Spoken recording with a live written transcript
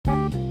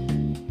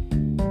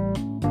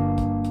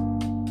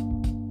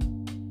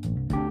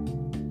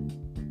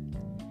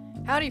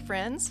Howdy,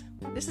 friends.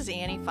 This is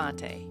Annie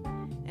Fonte,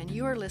 and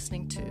you are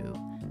listening to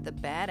the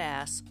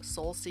Badass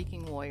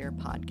Soul-Seeking Warrior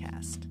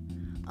podcast.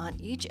 On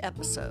each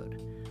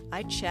episode,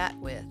 I chat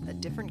with a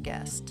different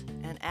guest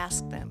and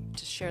ask them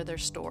to share their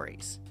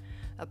stories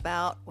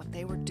about what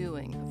they were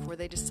doing before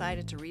they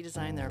decided to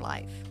redesign their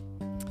life,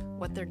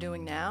 what they're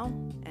doing now,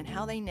 and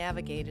how they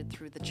navigated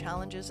through the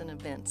challenges and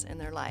events in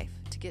their life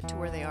to get to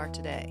where they are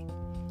today.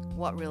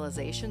 What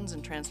realizations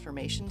and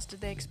transformations did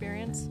they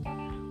experience?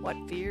 What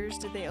fears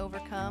did they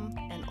overcome?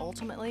 And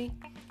ultimately,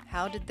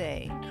 how did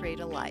they create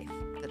a life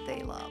that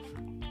they love?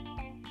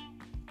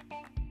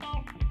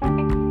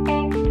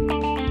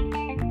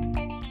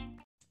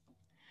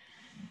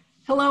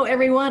 Hello,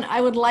 everyone.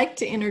 I would like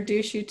to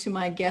introduce you to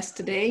my guest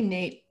today,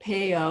 Nate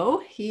Peo.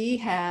 He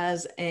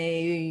has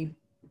a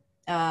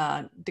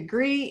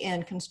degree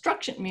in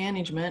construction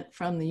management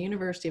from the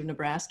University of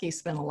Nebraska. He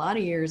spent a lot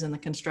of years in the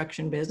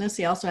construction business.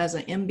 He also has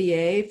an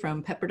MBA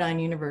from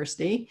Pepperdine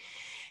University.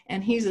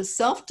 And he's a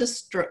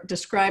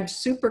self-described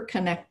super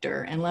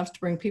connector and loves to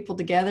bring people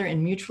together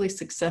in mutually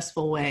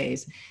successful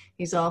ways.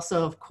 He's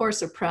also, of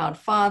course, a proud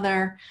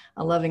father,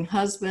 a loving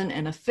husband,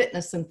 and a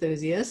fitness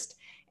enthusiast.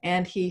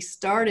 And he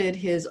started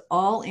his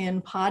All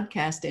In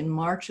podcast in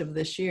March of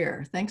this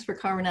year. Thanks for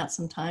carving out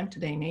some time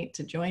today, Nate,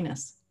 to join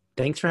us.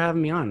 Thanks for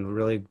having me on.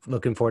 Really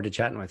looking forward to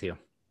chatting with you.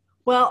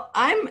 Well,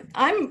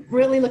 I'm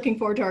really looking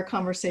forward to our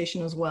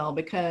conversation as well,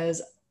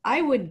 because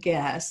I would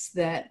guess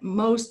that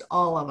most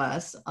all of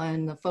us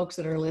and the folks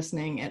that are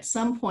listening at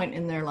some point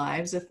in their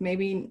lives, if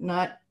maybe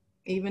not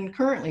even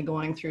currently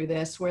going through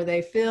this, where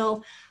they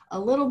feel a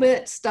little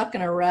bit stuck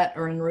in a rut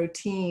or in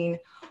routine,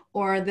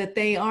 or that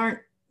they aren't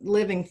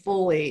living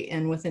fully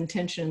and with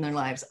intention in their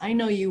lives. I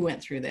know you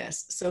went through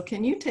this. So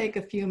can you take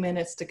a few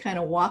minutes to kind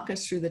of walk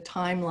us through the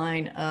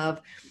timeline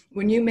of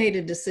when you made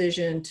a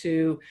decision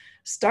to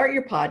start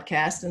your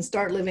podcast and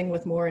start living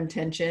with more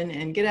intention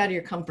and get out of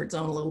your comfort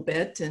zone a little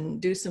bit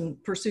and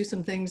pursue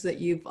some things that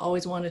you've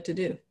always wanted to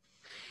do?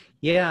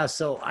 Yeah.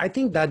 So I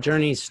think that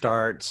journey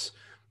starts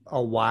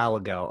a while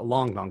ago, a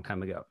long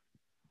time ago.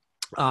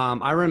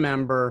 I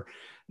remember,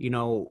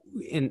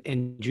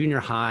 in junior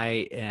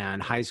high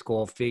and high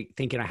school,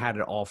 thinking I had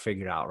it all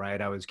figured out,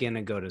 right? I was going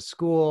to go to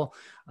school,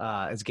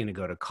 I was going to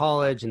go to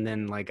college, and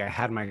then I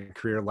had my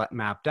career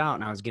mapped out,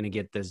 and I was going to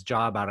get this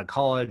job out of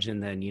college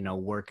and then,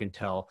 work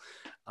until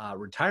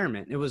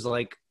retirement. It was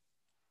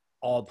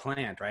all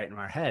planned right in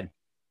our head.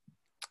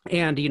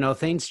 And,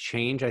 things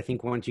change. I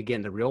think once you get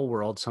in the real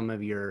world, some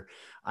of your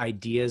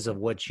ideas of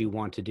what you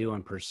want to do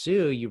and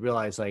pursue, you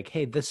realize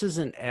hey, this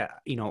isn't,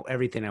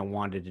 everything I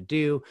wanted to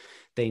do.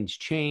 Things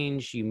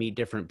change. You meet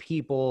different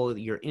people,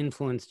 you're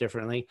influenced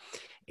differently.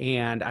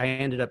 And I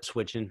ended up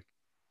switching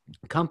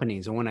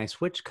companies. And when I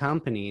switched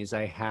companies,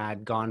 I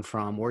had gone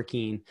from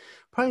working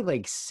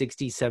probably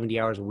 60, 70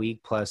 hours a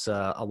week, plus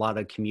a lot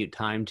of commute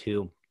time,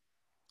 to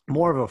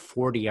more of a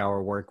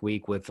 40-hour work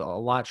week with a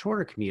lot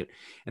shorter commute.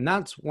 And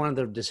that's one of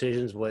the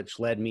decisions which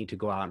led me to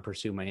go out and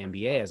pursue my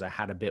MBA, as I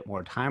had a bit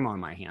more time on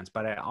my hands.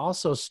 But I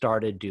also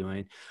started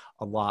doing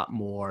a lot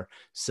more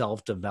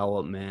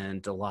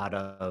self-development, a lot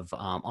of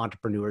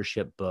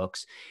entrepreneurship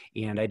books.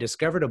 And I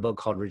discovered a book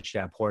called Rich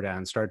Dad Poor Dad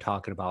and started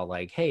talking about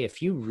hey,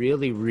 if you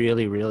really,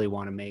 really, really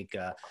want to make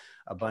a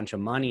bunch of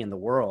money in the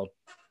world,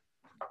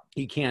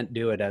 you can't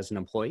do it as an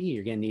employee.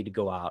 You're going to need to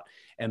go out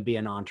and be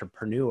an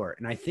entrepreneur.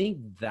 And I think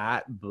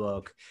that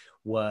book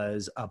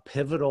was a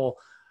pivotal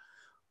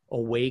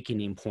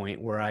awakening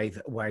point where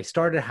I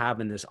started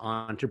having this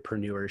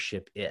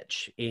entrepreneurship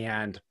itch,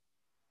 and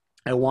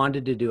I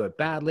wanted to do it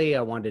badly.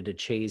 I wanted to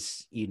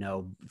chase,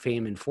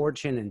 fame and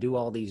fortune and do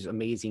all these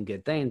amazing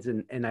good things.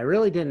 And I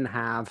really didn't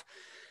have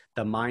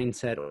the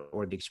mindset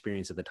or the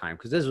experience at the time,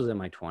 because this was in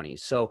my 20s.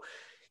 So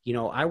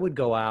I would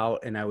go out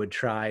and I would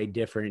try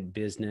different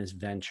business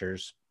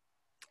ventures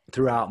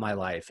throughout my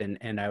life.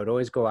 And I would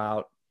always go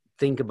out,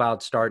 think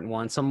about starting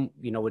one. Some,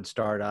 would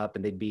start up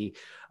and they'd be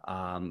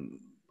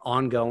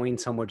ongoing.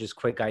 Some were just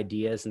quick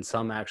ideas. And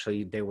some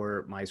actually, they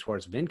were my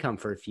source of income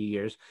for a few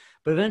years.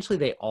 But eventually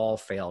they all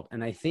failed.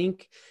 And I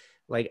think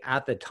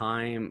at the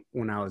time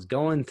when I was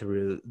going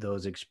through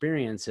those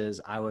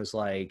experiences, I was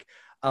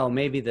oh,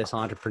 maybe this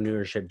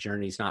entrepreneurship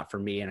journey is not for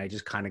me. And I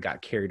just kind of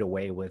got carried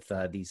away with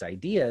these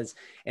ideas,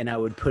 and I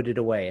would put it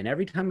away. And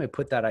every time I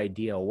put that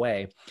idea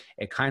away,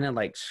 it kind of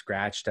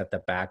scratched at the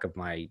back of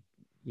my,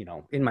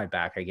 in my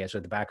back, I guess, or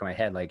the back of my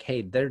head,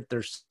 hey,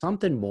 there's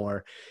something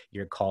more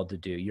you're called to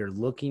do.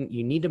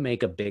 You need to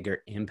make a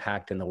bigger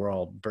impact in the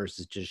world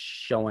versus just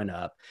showing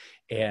up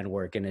and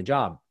working a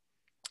job.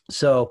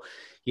 So,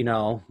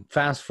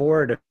 fast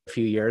forward a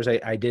few years,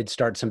 I did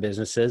start some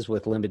businesses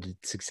with limited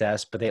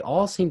success, but they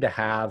all seem to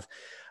have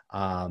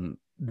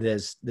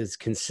this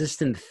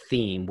consistent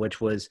theme, which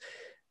was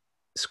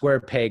square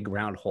peg,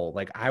 round hole.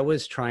 I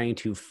was trying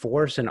to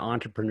force an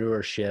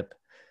entrepreneurship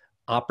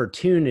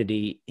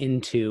opportunity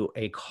into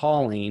a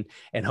calling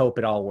and hope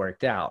it all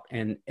worked out.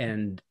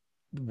 And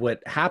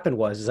what happened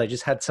was I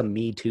just had some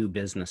Me Too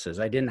businesses.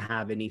 I didn't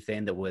have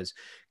anything that was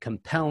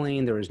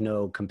compelling. There was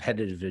no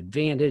competitive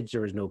advantage.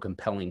 There was no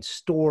compelling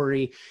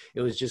story.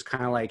 It was just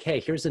kind of like, hey,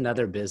 here's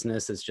another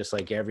business that's just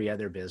like every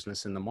other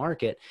business in the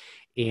market.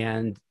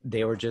 And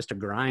they were just a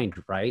grind,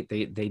 right?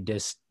 They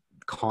just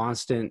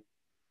constant,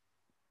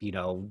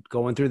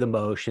 going through the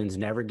motions,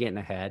 never getting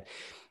ahead.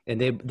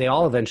 And they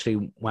all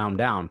eventually wound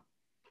down.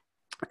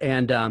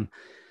 And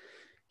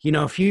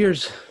a few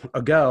years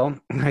ago,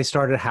 I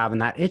started having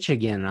that itch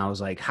again. And I was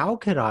like, how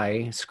could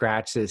I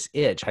scratch this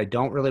itch? I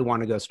don't really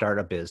want to go start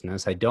a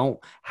business. I don't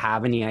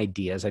have any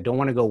ideas. I don't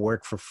want to go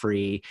work for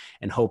free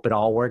and hope it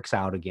all works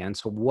out again.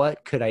 So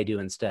what could I do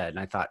instead? And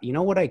I thought,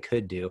 what I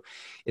could do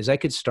is I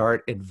could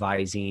start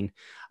advising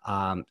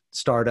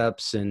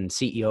startups and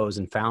CEOs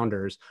and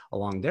founders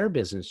along their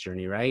business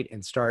journey, right?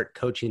 And start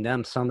coaching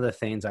them some of the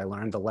things I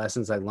learned, the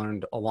lessons I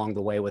learned along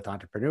the way with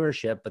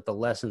entrepreneurship, but the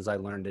lessons I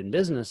learned in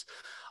business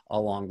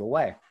along the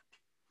way.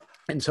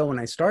 And so when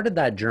I started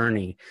that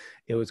journey,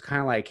 it was kind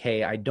of like,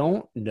 hey, I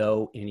don't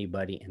know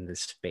anybody in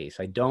this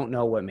space. I don't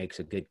know what makes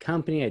a good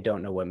company. I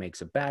don't know what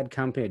makes a bad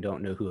company. I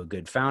don't know who a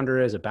good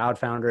founder is, a bad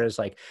founder is.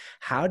 Like,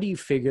 how do you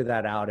figure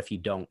that out if you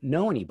don't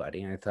know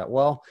anybody? And I thought,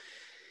 well,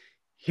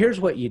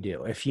 here's what you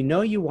do. If you know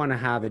you want to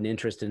have an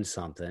interest in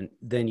something,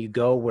 then you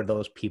go where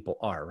those people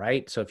are,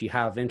 right? So if you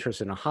have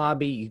interest in a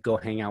hobby, you go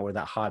hang out where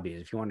that hobby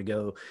is. If you want to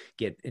go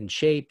get in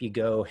shape, you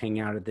go hang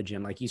out at the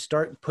gym. Like, you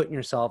start putting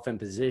yourself in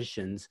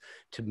positions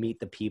to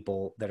meet the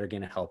people that are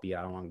going to help you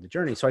out along the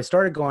journey. So I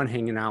started going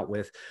hanging out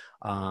with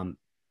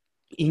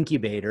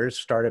incubators,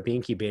 startup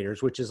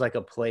incubators, which is like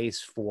a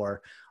place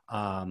for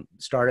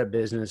startup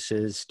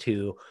businesses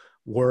to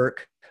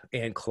work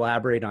and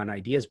collaborate on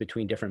ideas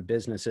between different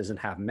businesses and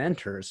have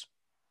mentors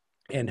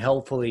and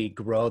hopefully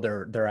grow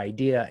their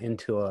idea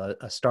into a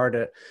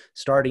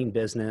starting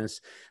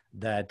business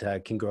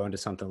that can grow into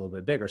something a little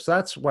bit bigger. So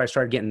that's why I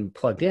started getting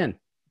plugged in.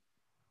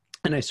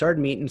 And I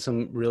started meeting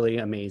some really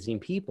amazing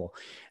people.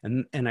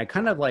 And I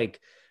kind of like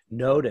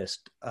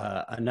noticed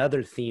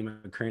another theme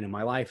occurring in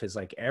my life is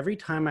like every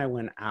time I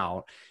went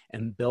out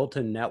and built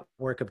a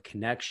network of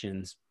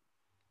connections,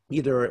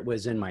 either it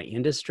was in my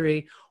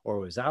industry or it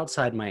was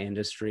outside my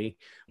industry,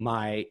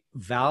 my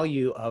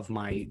value of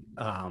my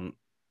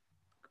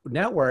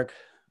network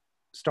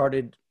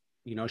started,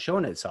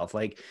 showing itself.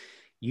 Like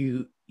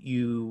you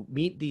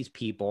meet these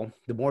people,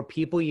 the more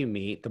people you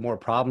meet, the more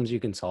problems you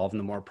can solve, and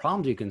the more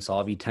problems you can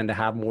solve, you tend to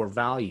have more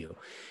value.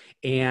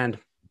 And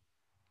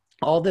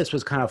all this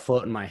was kind of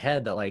floating in my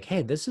head that like,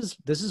 hey, this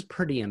is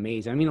pretty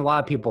amazing. I mean, a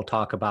lot of people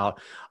talk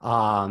about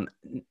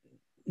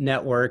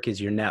network is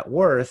your net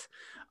worth.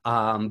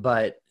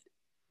 But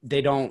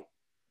they don't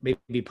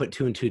maybe put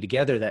two and two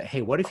together that,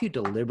 hey, what if you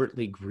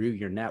deliberately grew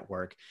your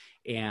network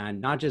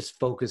and not just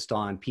focused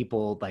on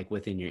people like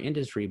within your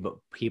industry, but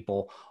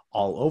people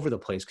all over the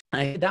place?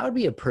 That would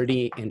be a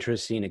pretty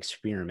interesting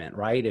experiment,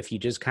 right? If you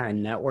just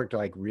kind of networked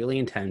like really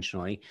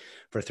intentionally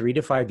for 3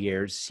 to 5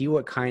 years, see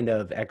what kind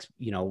of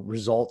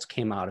results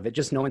came out of it.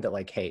 Just knowing that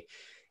like, hey,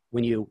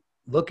 when you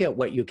look at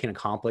what you can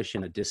accomplish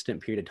in a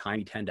distant period of time,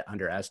 you tend to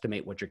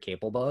underestimate what you're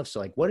capable of. So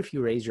like, what if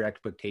you raise your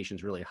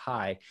expectations really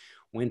high,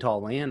 went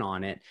all in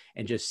on it,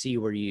 and just see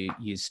where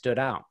you stood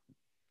out?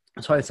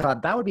 So I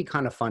thought that would be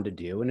kind of fun to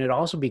do. And it'd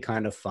also be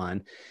kind of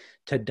fun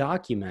to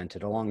document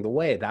it along the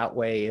way. That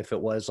way, if it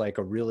was like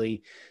a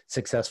really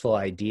successful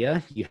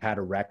idea, you had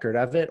a record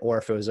of it, or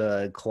if it was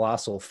a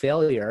colossal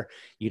failure,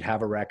 you'd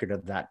have a record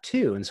of that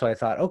too. And so I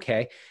thought,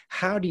 okay,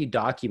 how do you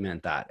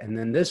document that? And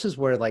then this is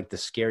where like the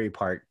scary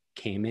part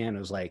came in. It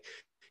was like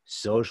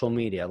social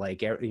media,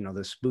 like,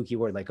 the spooky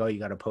word, like, oh, you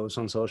got to post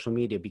on social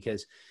media,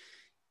 because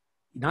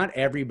not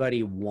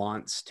everybody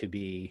wants to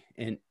be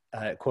an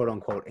quote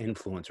unquote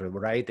influencer,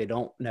 right? They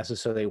don't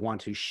necessarily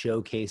want to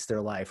showcase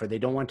their life, or they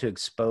don't want to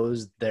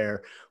expose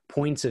their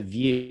points of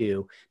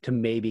view to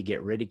maybe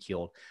get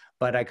ridiculed.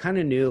 But I kind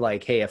of knew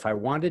like, hey, if I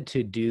wanted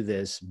to do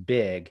this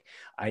big,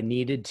 I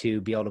needed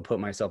to be able to put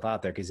myself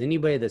out there, because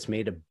anybody that's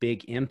made a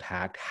big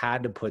impact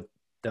had to put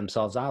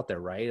themselves out there,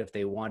 right? If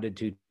they wanted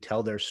to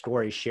tell their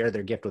story, share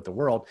their gift with the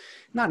world,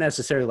 not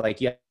necessarily like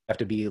you have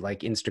to be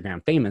like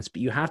Instagram famous,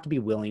 but you have to be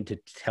willing to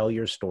tell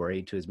your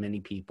story to as many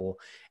people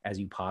as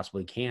you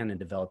possibly can and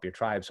develop your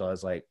tribe. So I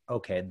was like,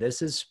 okay,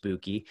 this is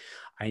spooky.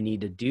 I need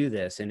to do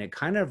this. And it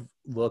kind of,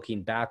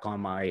 looking back on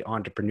my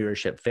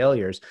entrepreneurship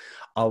failures,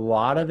 a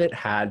lot of it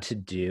had to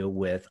do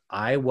with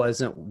I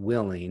wasn't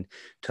willing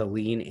to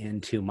lean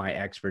into my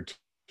expertise,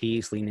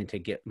 lean into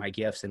get my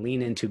gifts, and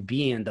lean into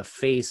being the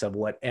face of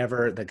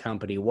whatever the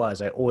company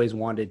was. I always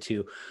wanted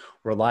to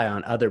rely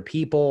on other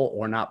people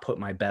or not put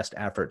my best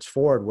efforts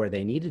forward where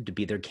they needed to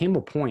be. There came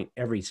a point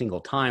every single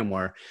time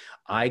where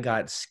I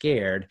got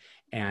scared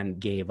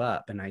and gave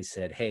up. And I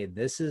said, hey,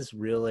 this is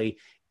really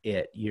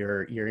it.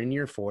 You're in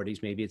your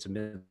 40s, maybe it's a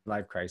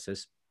midlife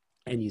crisis.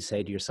 And you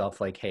say to yourself,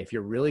 like, hey, if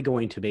you're really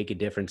going to make a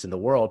difference in the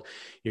world,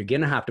 you're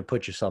going to have to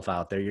put yourself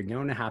out there. You're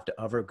going to have to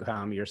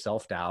overcome your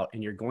self-doubt,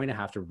 and you're going to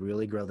have to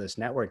really grow this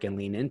network and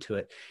lean into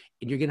it.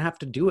 And you're going to have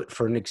to do it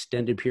for an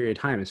extended period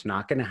of time. It's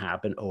not going to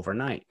happen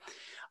overnight.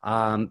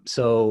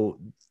 So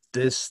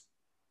this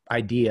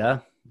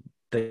idea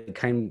that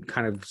kind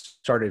of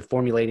started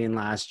formulating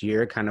last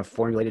year, kind of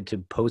formulated to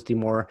posting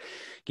more,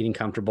 getting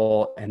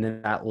comfortable. And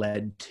then that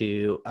led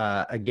to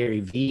a Gary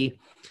Vee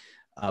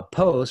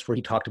post where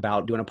he talked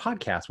about doing a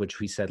podcast,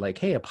 which we said like,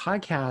 hey, a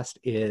podcast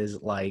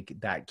is like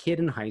that kid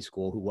in high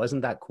school who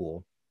wasn't that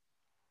cool,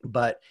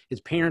 but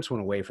his parents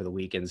went away for the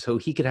weekend, so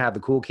he could have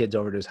the cool kids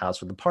over to his house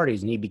for the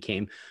parties, and he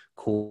became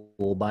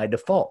cool by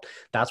default.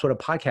 That's what a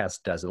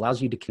podcast does. It allows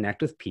you to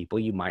connect with people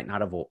you might not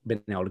have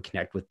been able to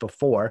connect with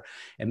before,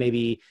 and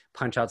maybe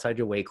punch outside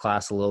your weight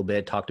class a little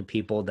bit, talk to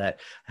people that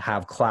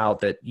have clout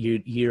that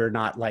you're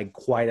not like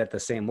quite at the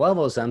same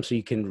level as them, so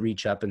you can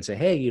reach up and say,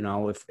 hey, you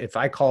know, if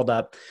I called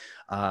up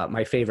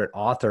my favorite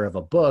author of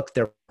a book,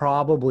 they're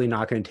probably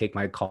not going to take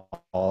my call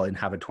and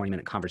have a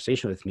 20-minute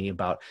conversation with me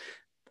about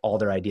all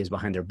their ideas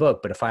behind their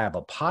book. But if I have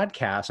a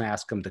podcast and I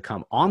ask them to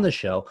come on the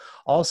show,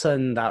 all of a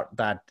sudden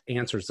that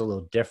answer is a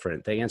little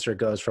different. The answer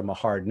goes from a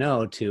hard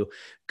no to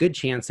good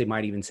chance they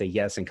might even say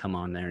yes and come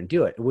on there and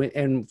do it.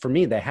 And for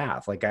me, they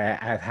have. Like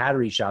I've had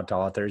reached out to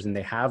authors and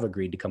they have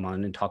agreed to come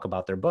on and talk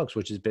about their books,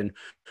 which has been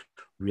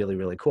really,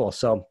 really cool.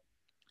 So,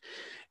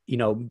 you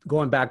know,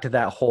 going back to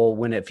that whole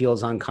when it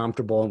feels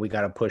uncomfortable and we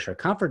got to push our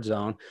comfort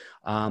zone,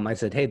 I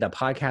said, hey, the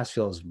podcast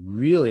feels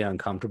really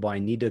uncomfortable. I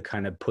need to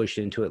kind of push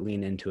into it,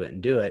 lean into it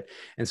and do it.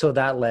 And so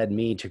that led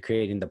me to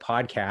creating the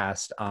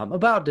podcast.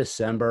 About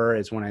December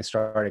is when I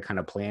started kind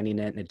of planning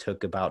it. And it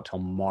took about till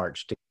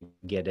March to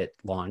get it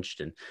launched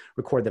and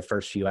record the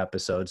first few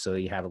episodes. So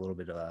you have a little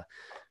bit of a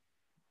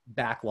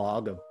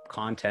backlog of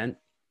content.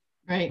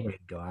 Right. Ready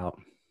to go out.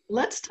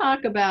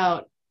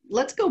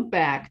 Let's go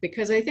back,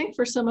 because I think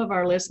for some of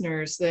our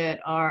listeners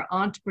that are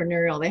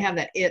entrepreneurial, they have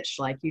that itch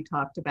like you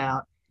talked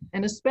about.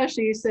 And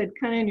especially you said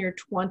kind of in your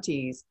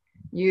 20s,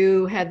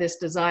 you had this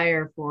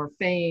desire for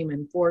fame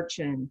and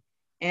fortune,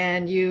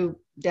 and you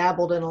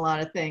dabbled in a lot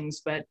of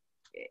things, but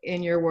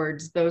in your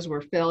words, those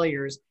were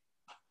failures.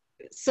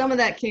 Some of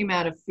that came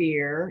out of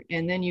fear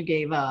and then you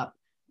gave up.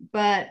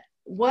 But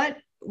what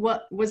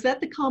was that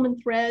the common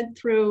thread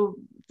through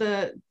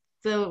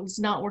those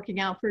not working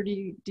out for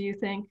you, do you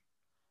think?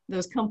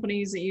 Those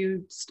companies that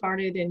you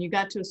started and you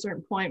got to a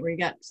certain point where you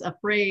got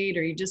afraid,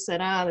 or you just said,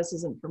 this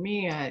isn't for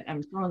me,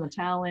 I'm throwing the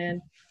towel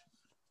in?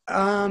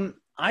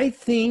 I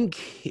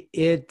think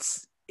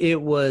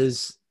it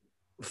was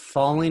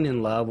falling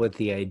in love with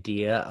the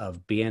idea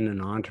of being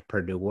an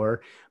entrepreneur,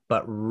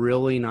 but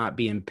really not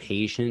being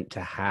patient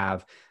to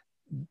have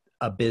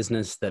a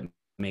business that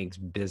makes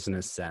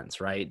business sense,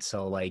 right?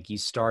 So like you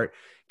start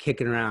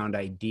kicking around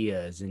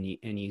ideas and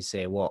you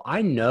say, well,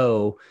 I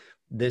know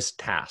this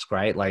task,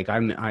 right? Like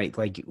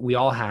like we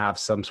all have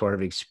some sort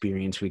of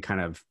experience we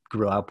kind of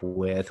grew up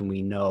with, and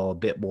we know a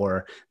bit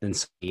more than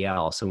somebody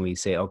else. And we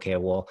say, okay,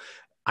 well,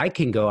 I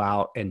can go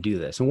out and do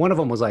this. And one of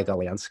them was like a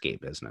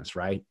landscape business,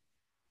 right?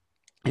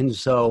 And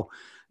so,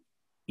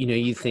 you know,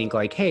 you think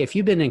like, hey, if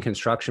you've been in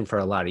construction for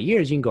a lot of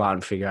years, you can go out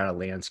and figure out a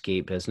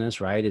landscape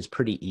business, right? It's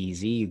pretty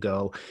easy. You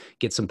go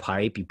get some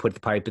pipe, you put the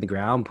pipe in the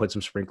ground, put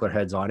some sprinkler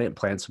heads on it, and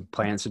plant some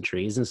plants and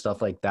trees and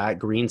stuff like that.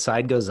 Green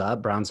side goes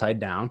up, brown side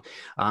down.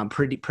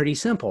 Pretty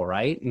simple,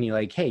 right? And you're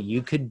like, hey,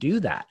 you could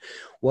do that.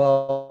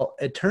 Well,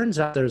 it turns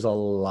out there's a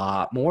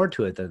lot more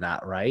to it than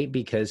that, right?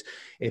 Because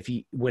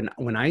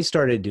when I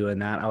started doing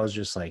that, I was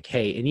just like,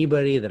 hey,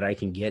 anybody that I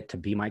can get to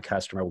be my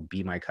customer will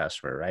be my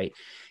customer, right?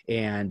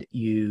 And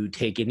you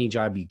take any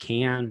job you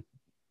can,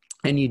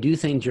 and you do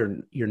things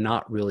you're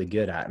not really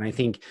good at. And I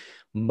think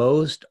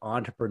most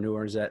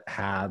entrepreneurs that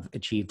have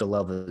achieved a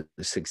level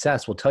of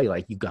success will tell you,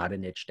 like, you got to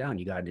niche down.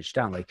 You got to niche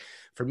down. Like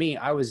for me,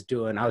 I was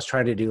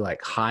trying to do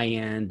like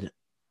high-end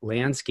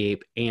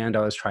landscape, and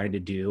I was trying to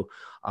do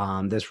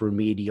this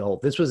remedial.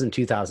 This was in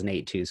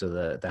 2008 too.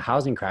 So the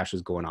housing crash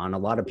was going on. A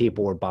lot of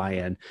people were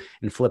buying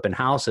and flipping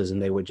houses,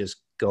 and they would just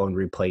go and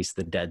replace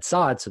the dead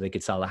sod so they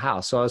could sell the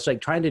house. So I was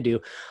like trying to do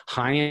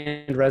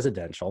high-end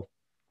residential,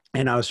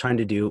 and I was trying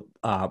to do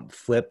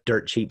flip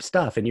dirt cheap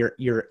stuff. And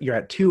you're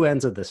at two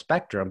ends of the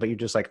spectrum, but you're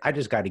just like, I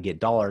just got to get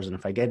dollars. And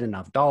if I get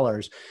enough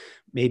dollars,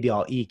 maybe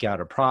I'll eke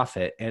out a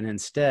profit. And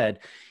instead,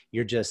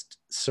 you're just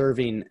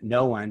serving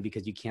no one,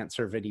 because you can't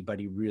serve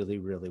anybody really,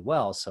 really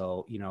well.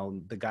 So, you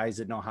know, the guys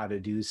that know how to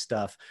do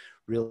stuff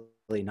really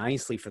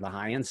nicely for the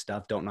high-end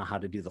stuff don't know how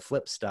to do the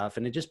flip stuff.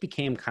 And it just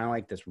became kind of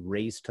like this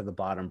race to the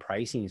bottom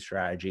pricing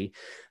strategy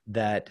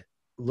that,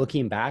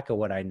 looking back at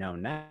what I know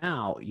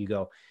now, you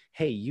go,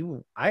 hey,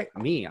 I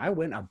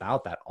went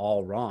about that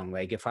all wrong.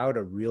 Like if I would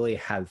have really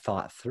had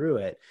thought through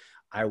it,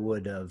 I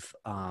would have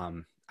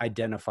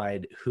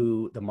identified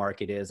who the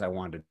market is I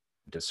wanted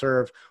to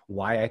serve,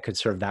 why I could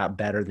serve that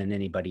better than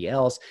anybody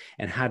else,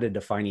 and had a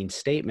defining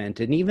statement.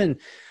 And even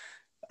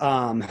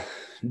during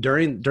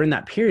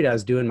that period, I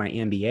was doing my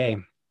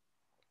MBA,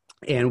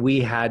 and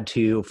we had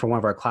to, for one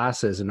of our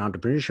classes, an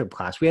entrepreneurship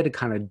class, we had to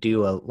kind of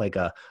do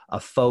a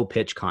faux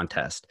pitch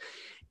contest.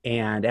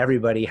 And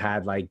everybody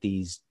had like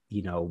these,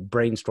 you know,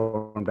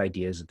 brainstormed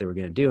ideas that they were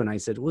going to do. And I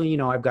said, well, you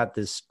know, I've got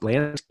this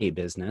landscape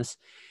business,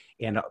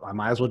 and I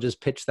might as well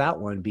just pitch that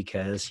one,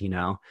 because, you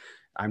know,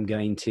 I'm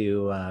going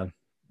to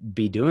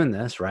be doing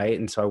this, right?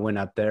 And so I went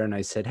up there and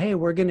I said, hey,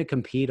 we're going to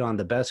compete on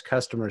the best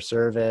customer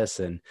service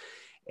and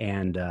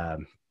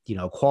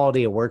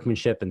quality of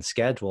workmanship and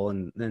schedule.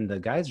 And then the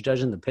guys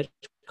judging the pitch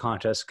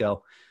contest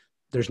go,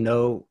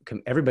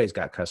 everybody's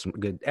got custom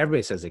good.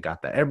 Everybody says they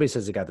got that. Everybody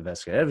says they got the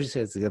best. Everybody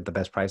says they got the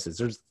best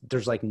prices.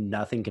 There's like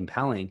nothing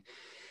compelling.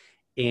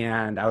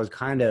 And I was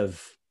kind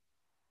of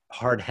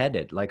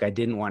hard-headed. Like, I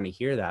didn't want to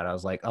hear that. I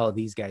was like, oh,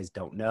 these guys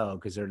don't know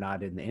because they're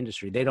not in the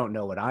industry. They don't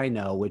know what I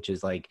know, which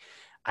is like,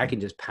 I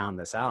can just pound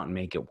this out and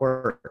make it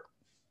work.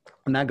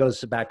 And that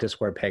goes back to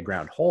square peg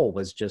round hole,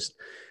 was just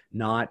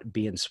not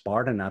being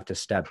smart enough to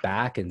step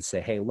back and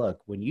say, hey,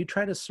 look, when you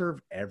try to serve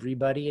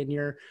everybody in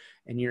your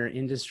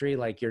industry,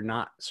 like, you're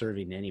not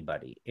serving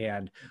anybody.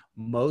 And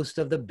most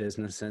of the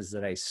businesses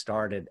that I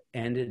started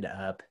ended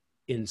up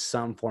in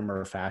some form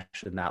or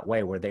fashion that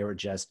way, where they were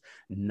just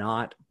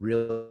not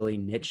really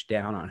niched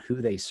down on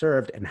who they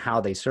served and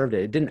how they served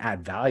it. It didn't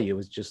add value. It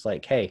was just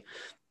like, hey,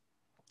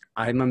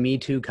 I'm a Me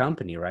Too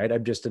company, right?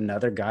 I'm just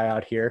another guy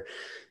out here.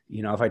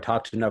 If I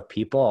talk to enough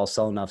people, I'll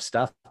sell enough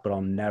stuff, but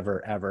I'll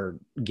never, ever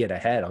get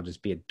ahead. I'll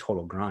just be a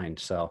total grind.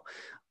 So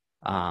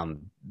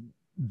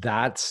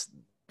that's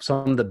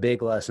some of the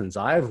big lessons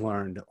I've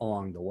learned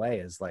along the way,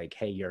 is like,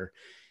 hey, your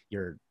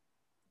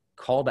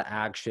call to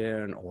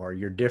action or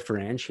your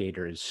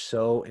differentiator is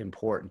so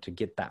important to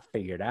get that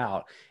figured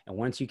out. And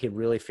once you can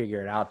really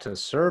figure it out to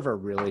serve a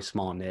really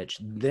small niche,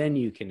 then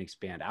you can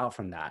expand out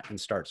from that and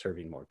start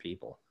serving more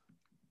people.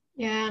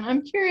 Yeah, and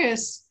I'm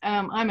curious,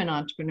 I'm an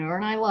entrepreneur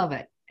and I love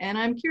it. And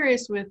I'm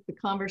curious, with the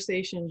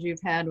conversations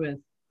you've had with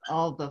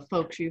all the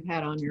folks you've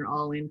had on your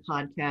All In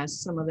podcast,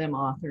 some of them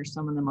authors,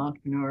 some of them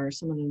entrepreneurs,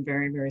 some of them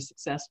very, very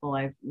successful.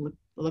 I've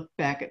looked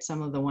back at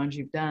some of the ones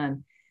you've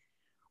done.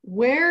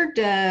 Where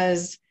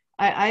does,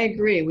 I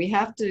agree, we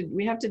have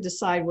to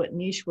decide what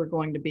niche we're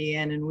going to be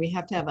in, and we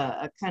have to have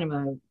a kind of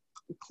a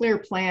clear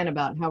plan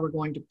about how we're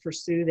going to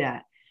pursue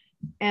that.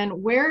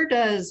 And where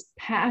does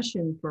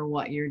passion for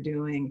what you're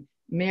doing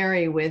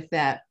marry with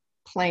that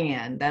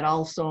plan, that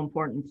also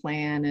important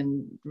plan,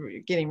 and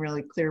getting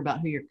really clear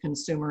about who your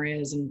consumer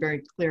is and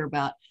very clear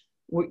about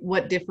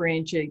what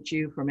differentiates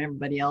you from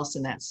everybody else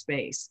in that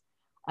space?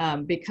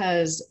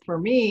 Because for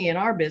me, in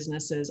our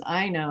businesses,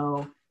 I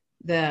know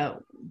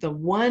the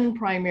one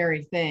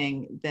primary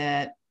thing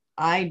that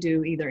I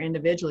do, either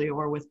individually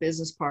or with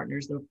business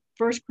partners, the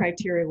first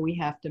criteria we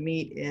have to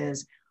meet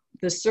is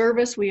the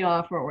service we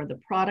offer or the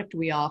product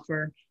we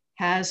offer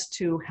has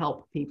to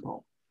help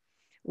people.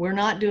 We're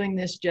not doing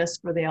this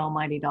just for the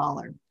almighty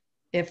dollar.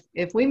 If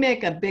we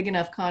make a big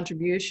enough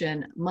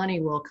contribution, money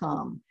will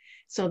come.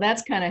 So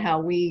that's kind of how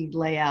we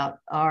lay out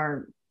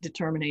our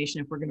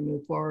determination if we're going to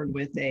move forward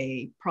with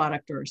a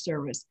product or a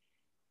service.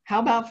 How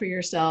about for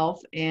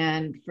yourself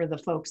and for the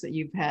folks that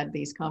you've had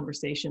these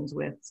conversations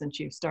with since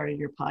you've started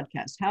your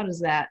podcast? How does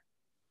that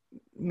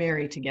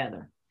marry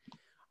together?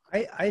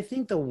 I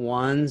think the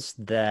ones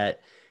that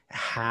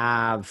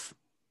have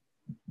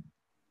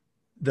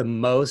the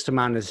most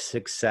amount of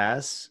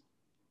success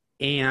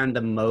and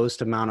the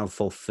most amount of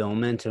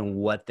fulfillment in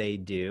what they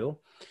do,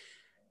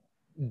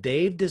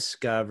 they've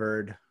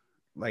discovered,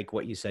 like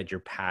what you said,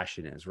 your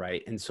passion is,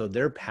 right? And so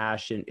their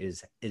passion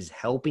is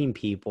helping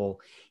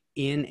people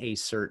in a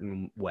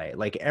certain way.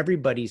 Like,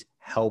 everybody's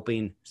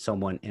helping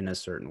someone in a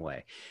certain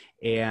way.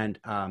 And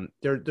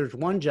there's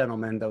one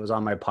gentleman that was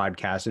on my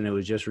podcast, and it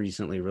was just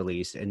recently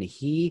released, and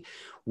he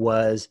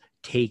was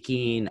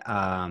taking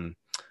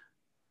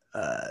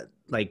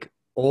like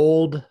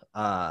old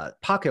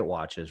pocket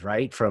watches,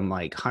 right, from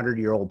like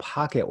 100-year-old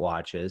pocket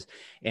watches,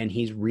 and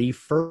he's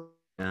refurbing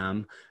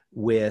them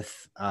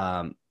with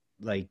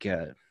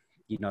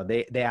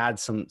they add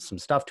some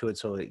stuff to it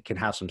so it can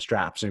have some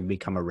straps and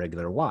become a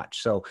regular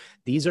watch. So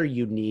these are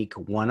unique,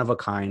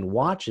 one-of-a-kind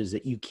watches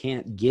that you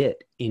can't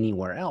get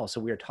anywhere else.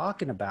 So we were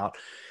talking about,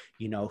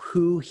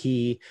 who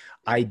he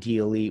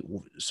ideally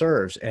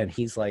serves. And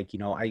he's like,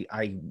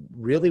 I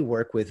really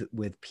work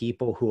with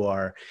people who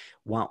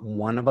want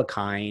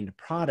one-of-a-kind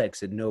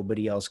products that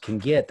nobody else can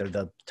get. They're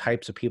the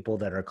types of people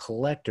that are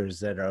collectors,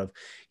 that are,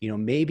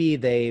 maybe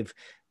they've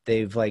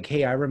like,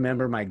 hey, I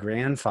remember my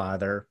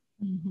grandfather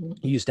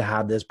used to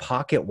have this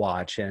pocket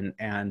watch, and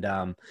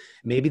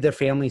maybe their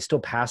family still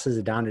passes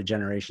it down to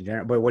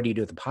generation. But what do you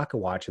do with the pocket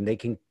watch? And they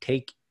can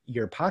take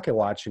your pocket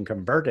watch and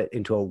convert it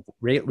into a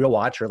real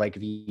watch, or like,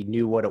 if you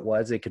knew what it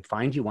was, they could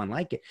find you one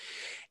like it.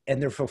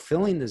 And they're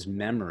fulfilling this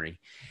memory.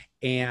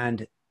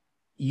 And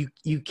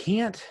you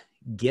can't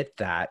get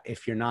that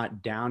if you're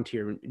not down to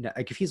your,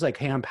 like, if he's like,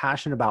 hey, I'm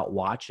passionate about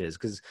watches.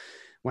 Because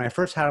when I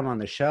first had him on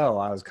the show,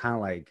 I was kind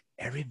of like,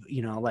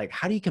 like,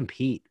 how do you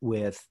compete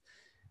with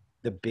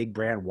the big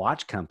brand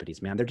watch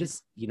companies, man? They're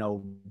just,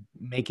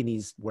 making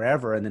these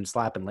wherever and then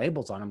slapping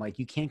labels on them. Like,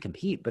 you can't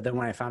compete. But then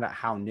when I found out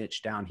how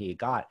niche down he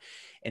got,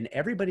 and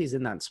everybody's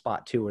in that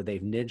spot too, where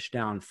they've niched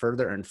down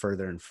further and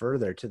further and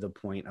further, to the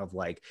point of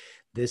like,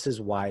 this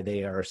is why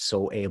they are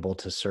so able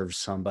to serve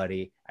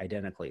somebody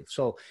identically.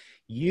 So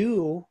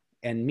you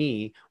and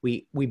me,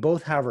 we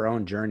both have our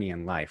own journey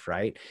in life,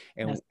 right?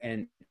 And,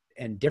 Yes.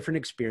 and different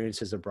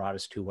experiences have brought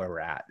us to where we're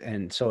at.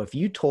 And so if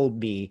you told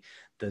me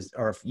this,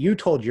 or if you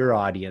told your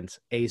audience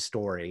a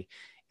story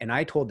and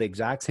I told the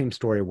exact same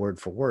story word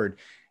for word,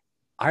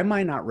 I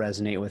might not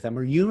resonate with them,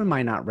 or you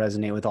might not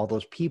resonate with all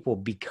those people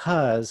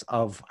because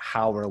of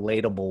how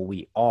relatable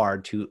we are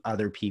to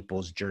other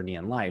people's journey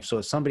in life. So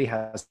if somebody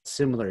has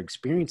similar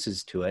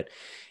experiences to it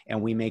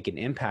and we make an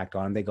impact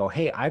on them, they go,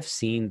 hey, I've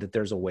seen that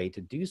there's a way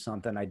to do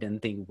something I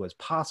didn't think was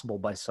possible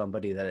by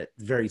somebody that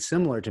very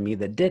similar to me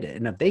that did it.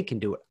 And if they can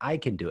do it, I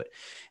can do it.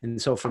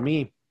 And so for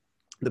me,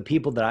 the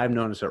people that I've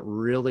noticed that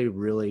really,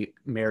 really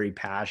marry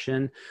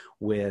passion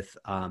with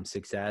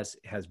success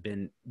has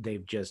been,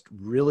 they've just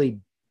really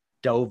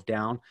dove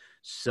down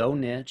so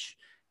niche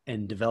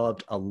and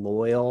developed a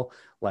loyal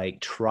like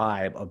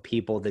tribe of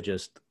people that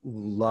just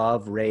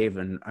love, rave,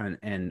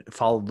 and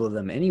follow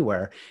them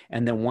anywhere.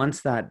 And then once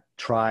that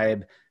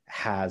tribe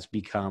has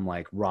become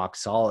like rock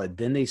solid,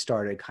 then they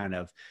started kind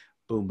of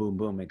boom, boom,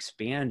 boom,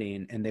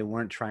 expanding. And they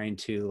weren't trying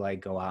to like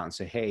go out and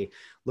say, hey,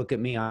 look at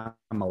me,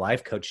 I'm a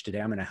life coach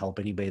today, I'm going to help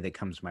anybody that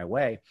comes my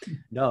way.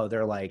 No,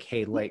 they're like,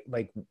 hey,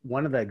 like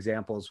one of the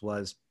examples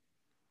was,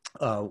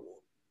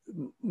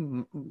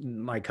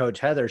 my coach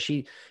Heather,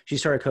 she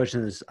started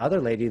coaching this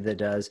other lady that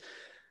does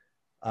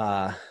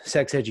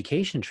sex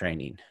education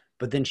training,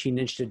 but then she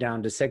niched it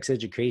down to sex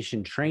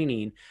education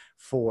training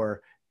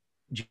for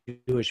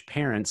Jewish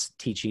parents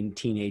teaching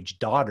teenage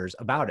daughters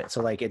about it.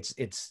 So like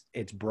it's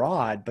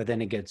broad, but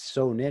then it gets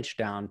so niche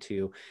down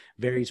to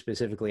very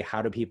specifically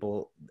how do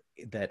people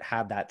that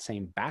have that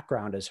same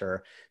background as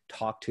her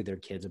talk to their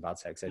kids about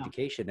sex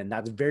education. And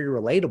that's very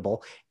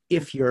relatable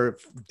if you're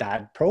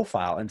that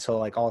profile. And so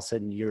like all of a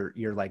sudden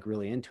you're like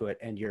really into it,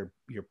 and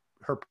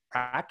her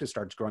practice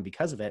starts growing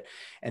because of it.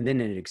 And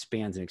then it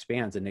expands and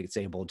expands, and it's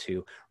able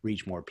to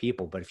reach more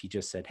people. But if you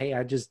just said, hey,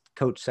 I just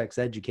coach sex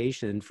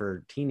education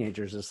for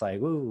teenagers, it's like,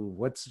 ooh,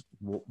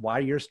 why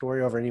your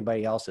story over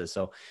anybody else's?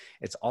 So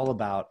it's all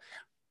about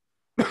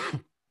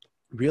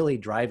really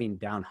driving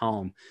down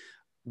home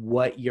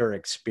what your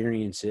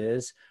experience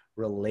is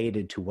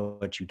related to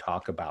what you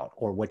talk about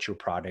or what your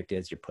product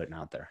is you're putting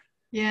out there.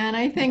 Yeah, and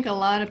I think a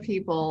lot of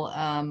people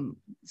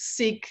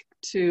seek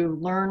to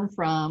learn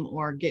from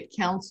or get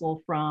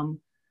counsel from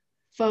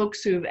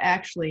folks who've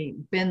actually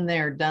been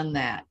there, done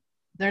that.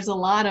 There's a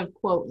lot of,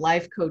 quote,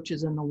 life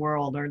coaches in the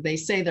world, or they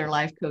say they're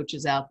life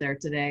coaches out there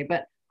today.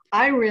 But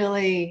I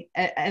really,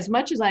 as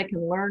much as I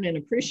can learn and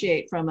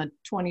appreciate from a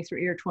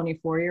 23 or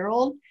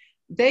 24-year-old,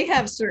 they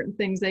have certain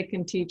things they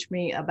can teach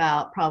me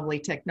about probably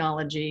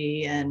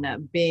technology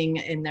and being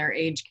in their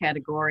age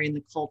category and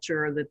the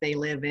culture that they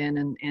live in,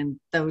 and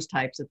those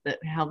types of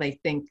how they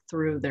think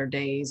through their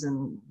days,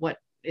 and what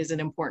is it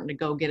important to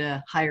go get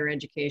a higher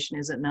education?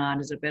 Is it not?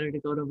 Is it better to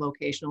go to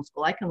vocational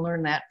school? I can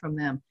learn that from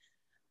them.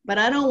 But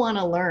I don't want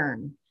to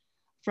learn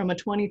from a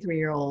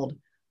 23-year-old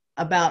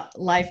about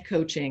life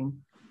coaching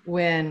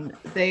when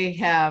they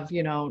have,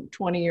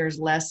 20 years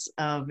less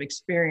of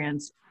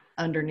experience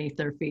underneath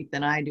their feet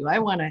than I do. I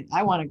want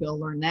to go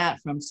learn that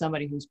from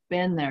somebody who's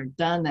been there,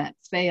 done that,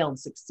 failed,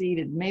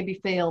 succeeded, maybe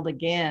failed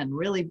again,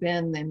 really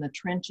been in the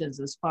trenches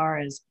as far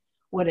as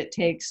what it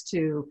takes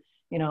to,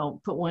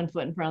 put one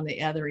foot in front of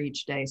the other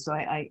each day. So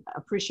I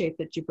appreciate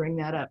that you bring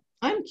that up.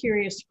 I'm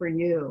curious for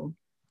you,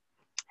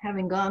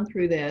 having gone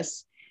through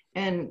this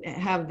and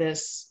have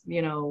this, a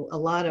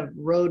lot of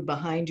road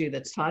behind you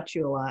that's taught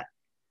you a lot.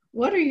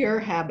 What are your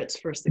habits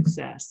for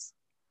success?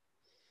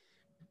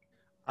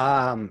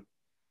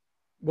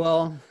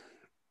 Well,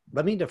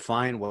 let me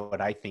define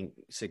what I think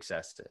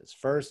success is.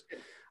 First,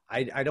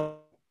 I don't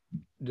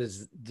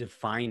just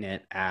define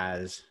it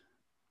as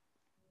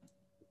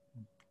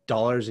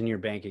dollars in your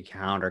bank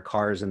account or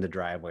cars in the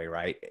driveway,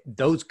 right?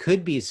 Those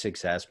could be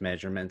success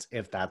measurements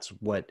if that's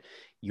what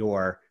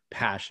you're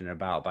passionate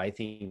about. But I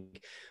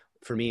think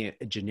for me,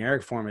 a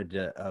generic form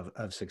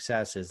of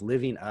success is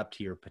living up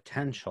to your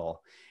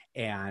potential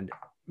and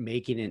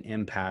making an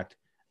impact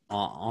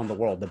on the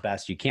world the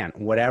best you can,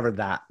 whatever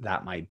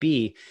that might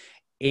be.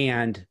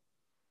 And,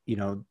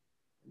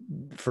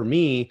 for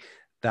me,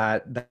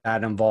 that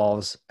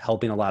involves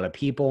helping a lot of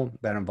people,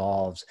 that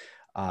involves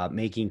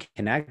making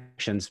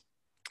connections.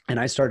 And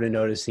I started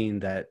noticing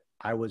that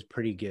I was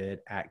pretty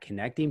good at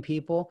connecting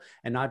people,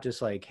 and not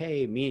just like,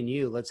 hey, me and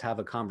you, let's have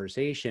a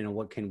conversation and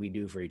what can we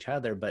do for each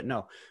other? But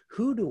no,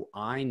 who do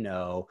I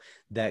know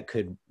that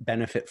could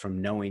benefit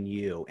from knowing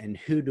you? And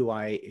who do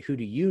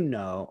you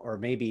know, or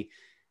maybe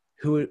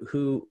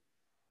who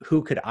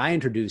could I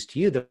introduce to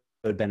you that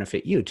would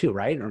benefit you too,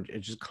 right? Or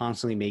just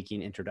constantly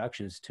making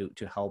introductions to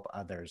help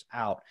others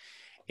out.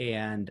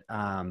 And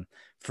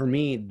for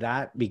me,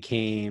 that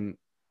became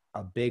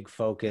a big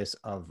focus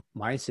of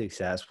my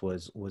success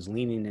was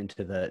leaning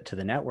into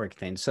the network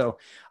thing. So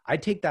I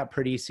take that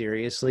pretty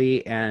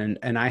seriously, and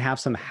I have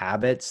some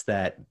habits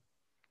that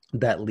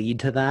lead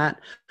to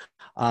that.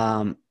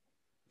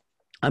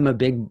 I'm a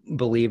big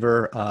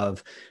believer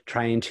of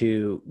trying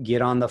to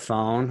get on the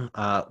phone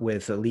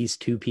with at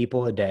least two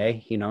people a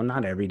day. You know,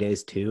 not every day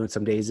is two, and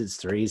some days it's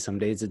three, some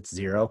days it's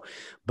zero,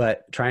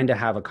 but trying to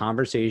have a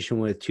conversation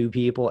with two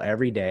people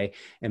every day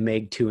and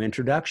make two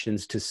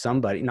introductions to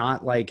somebody.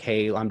 Not like,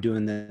 hey, I'm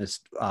doing this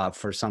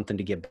for something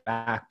to give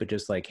back, but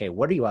just like, hey,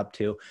 what are you up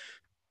to?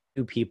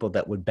 Two people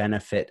that would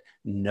benefit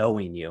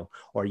knowing you,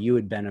 or you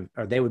would benefit,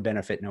 or they would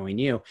benefit knowing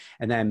you,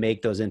 and then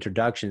make those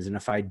introductions. And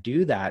if I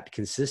do that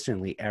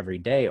consistently every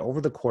day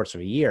over the course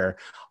of a year,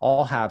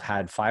 I'll have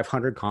had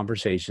 500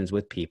 conversations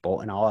with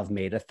people, and I'll have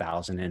made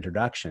 1,000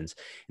 introductions.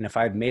 And if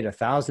I've made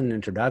 1,000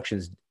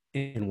 introductions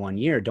in 1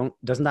 year,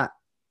 doesn't that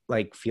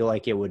like feel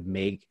like it would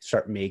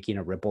start making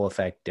a ripple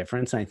effect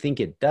difference? And I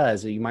think it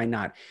does. You might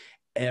not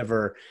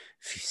ever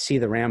see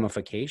the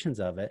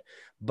ramifications of it,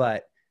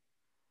 but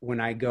when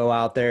I go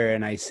out there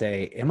and I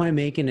say, am I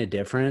making a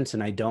difference?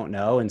 And I don't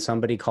know. And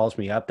somebody calls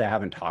me up that I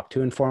haven't talked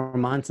to in 4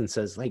 months and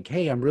says like,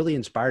 hey, I'm really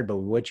inspired by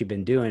what you've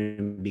been doing.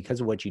 And because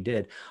of what you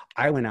did,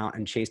 I went out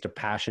and chased a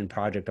passion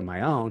project of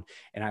my own,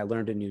 and I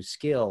learned a new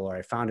skill, or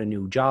I found a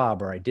new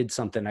job, or I did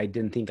something I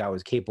didn't think I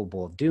was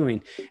capable of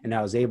doing, and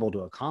I was able to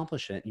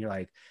accomplish it. And you're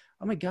like,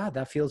 oh my God,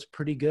 that feels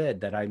pretty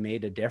good that I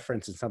made a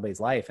difference in somebody's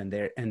life. And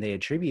they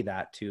attribute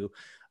that to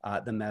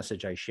the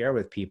message I share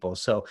with people.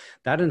 So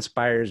that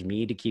inspires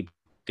me to keep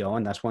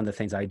going. That's one of the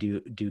things I do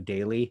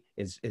daily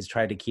is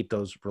try to keep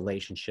those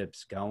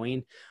relationships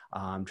going,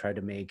 try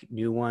to make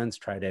new ones,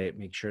 try to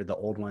make sure the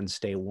old ones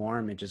stay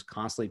warm, and just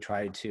constantly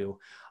try to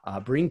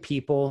bring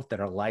people that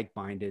are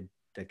like-minded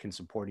that can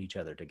support each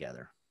other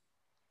together.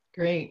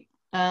 Great.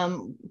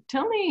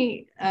 Tell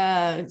me,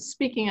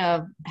 speaking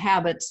of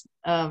habits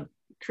of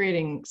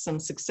creating some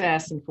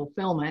success and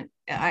fulfillment,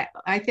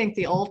 I think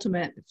the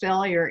ultimate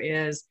failure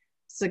is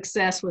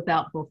success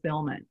without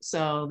fulfillment.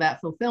 So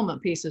that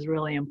fulfillment piece is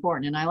really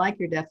important. And I like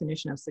your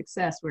definition of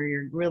success where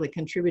you're really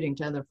contributing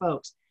to other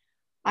folks.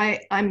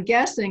 I'm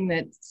guessing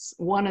that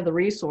one of the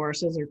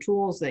resources or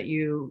tools that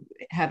you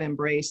have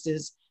embraced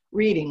is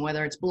reading,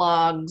 whether it's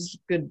blogs,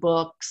 good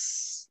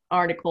books,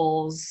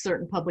 articles,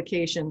 certain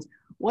publications.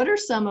 What are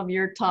some of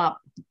your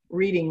top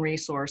reading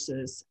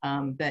resources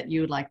that you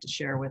would like to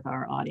share with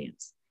our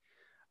audience?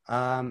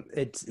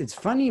 It's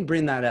funny you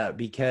bring that up,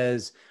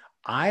 because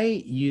I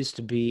used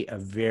to be a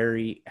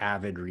very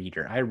avid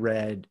reader. I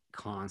read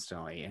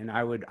constantly, and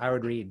I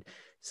would read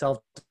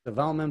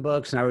self-development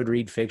books, and I would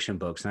read fiction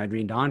books, and I'd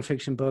read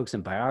nonfiction books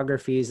and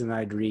biographies, and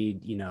I'd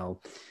read, you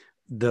know,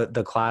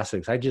 the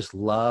classics. I just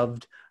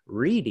loved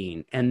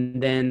reading.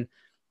 And then,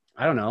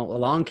 I don't know,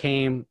 along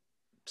came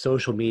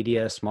social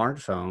media,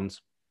 smartphones,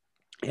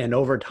 and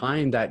over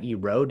time that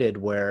eroded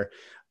where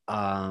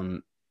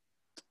um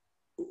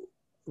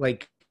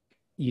like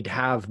you'd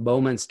have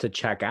moments to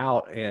check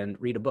out and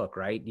read a book,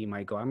 right? You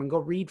might go, I'm gonna go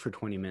read for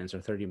 20 minutes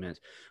or 30 minutes.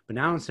 But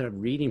now instead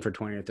of reading for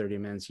 20 or 30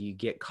 minutes, you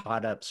get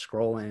caught up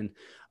scrolling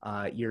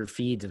your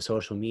feeds of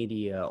social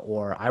media.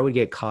 Or I would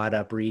get caught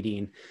up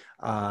reading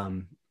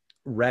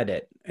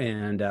Reddit.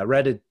 And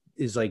Reddit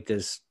is like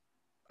this,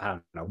 I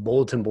don't know,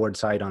 bulletin board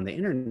site on the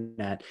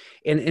internet.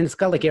 And it's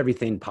got like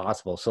everything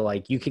possible. So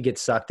like you could get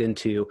sucked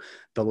into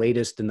the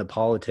latest in the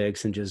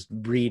politics and just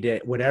read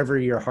it, whatever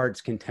your heart's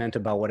content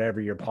about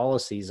whatever your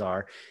policies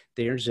are,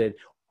 there's it.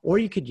 Or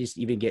you could just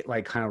even get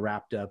like kind of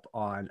wrapped up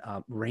on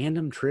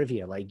random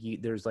trivia. Like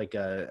there's like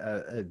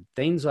a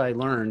things I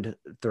learned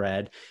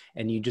thread,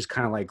 and you just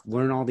kind of like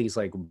learn all these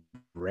like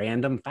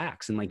random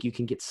facts, and like you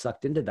can get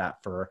sucked into that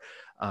for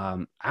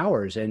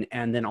hours. And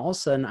then all of a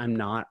sudden I'm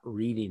not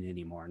reading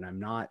anymore, and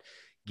I'm not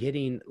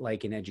getting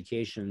like an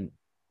education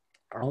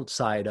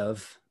outside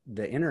of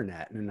the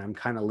internet, and I'm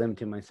kind of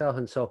limiting myself.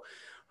 And so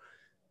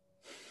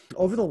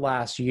over the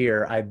last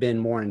year, I've been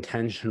more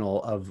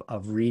intentional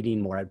of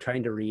reading more. I'm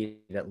trying to read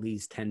at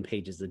least 10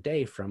 pages a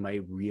day from a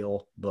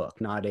real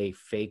book, not a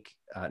fake,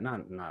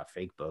 not a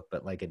fake book,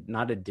 but like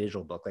not a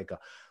digital book,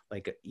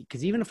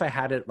 because even if I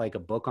had it like a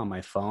book on my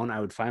phone, I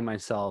would find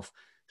myself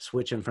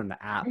switching from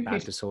the app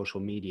back to social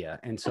media.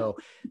 And so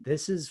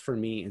this is, for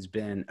me, has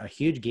been a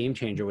huge game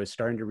changer with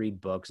starting to read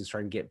books and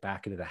starting to get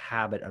back into the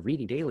habit of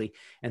reading daily.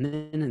 And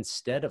then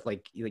instead of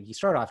like you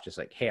start off just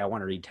like, hey, I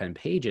want to read 10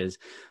 pages,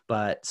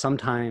 but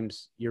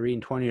sometimes you're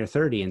reading 20 or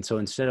 30. And so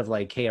instead of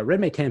like, hey, I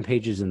read my 10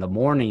 pages in the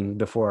morning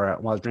while I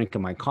was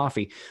drinking my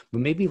coffee,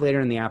 but maybe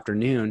later in the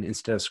afternoon,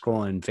 instead of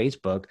scrolling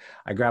Facebook,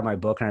 I grab my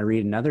book and I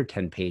read another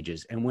 10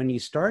 pages. And when you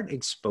start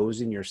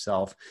exposing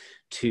yourself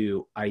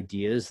to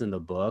ideas in the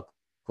book,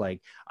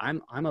 like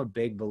I'm a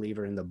big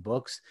believer in the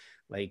books,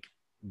 like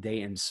they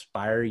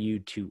inspire you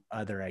to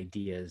other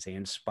ideas, they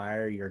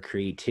inspire your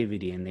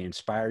creativity, and they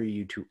inspire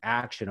you to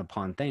action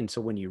upon things.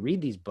 So when you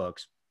read these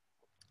books,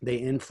 they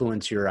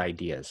influence your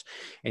ideas,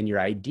 and your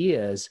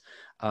ideas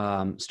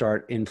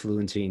start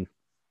influencing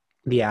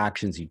the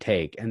actions you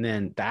take. And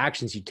then the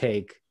actions you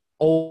take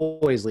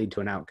always lead to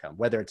an outcome,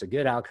 whether it's a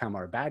good outcome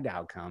or a bad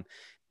outcome.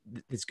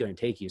 it's going to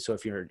take you. So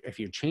if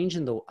you're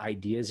changing the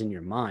ideas in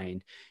your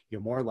mind,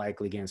 you're more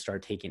likely going to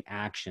start taking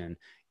action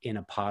in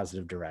a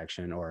positive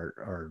direction,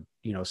 or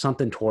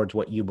something towards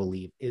what you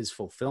believe is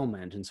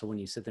fulfillment. And so when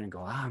you sit there and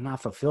go, I'm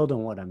not fulfilled in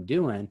what I'm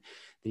doing,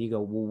 then you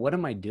go, well, what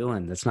am I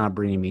doing that's not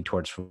bringing me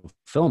towards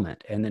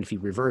fulfillment? And then if you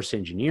reverse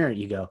engineer it,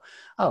 you go,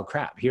 oh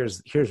crap,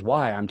 here's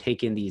why I'm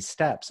taking these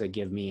steps that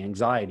give me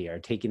anxiety, or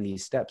taking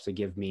these steps that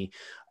give me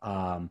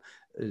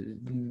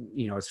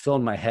it's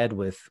filling my head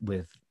with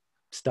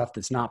stuff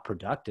that's not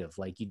productive.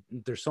 Like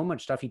there's so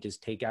much stuff you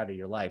just take out of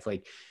your life.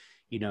 Like,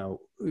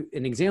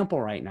 an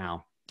example right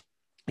now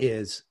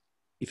is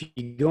if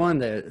you go on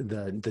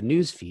the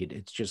news feed,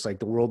 it's just like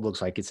the world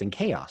looks like it's in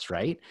chaos,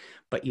 right?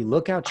 But you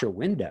look out your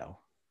window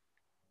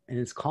and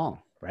it's calm,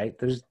 right?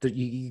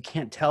 You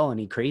can't tell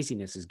any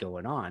craziness is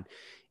going on.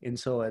 And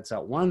so it's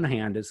on one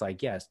hand, it's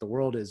like, yes, the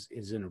world is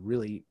in a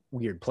really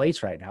weird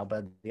place right now. But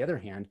on the other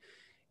hand,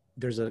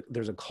 there's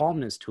a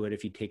calmness to it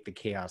if you take the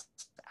chaos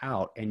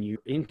out and you're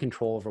in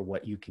control over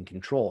what you can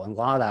control. And a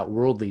lot of that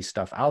worldly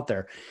stuff out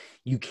there,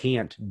 you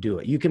can't do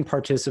it. You can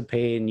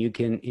participate and you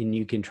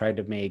can try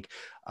to make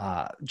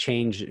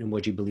change in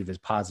what you believe is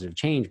positive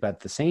change. But at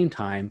the same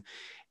time,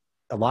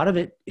 a lot of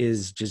it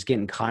is just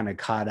getting kind of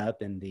caught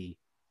up in the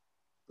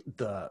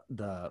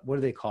what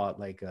do they call it?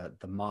 Like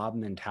the mob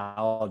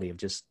mentality of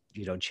just,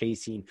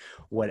 chasing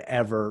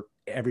whatever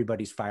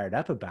everybody's fired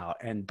up about.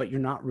 But you're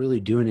not really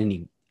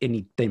doing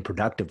anything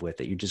productive with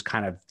it. You're just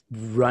kind of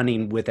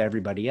running with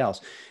everybody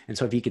else. And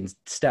so if you can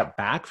step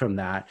back from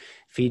that,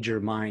 feed your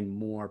mind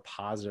more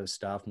positive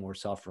stuff, more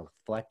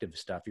self-reflective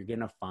stuff, you're going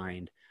to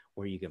find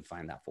where you can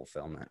find that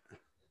fulfillment.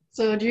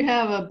 So do you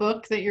have a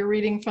book that you're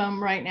reading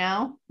from right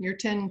now? Your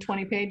 10,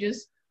 20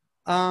 pages?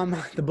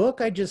 The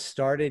book I just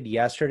started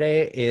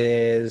yesterday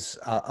is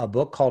a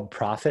book called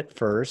Profit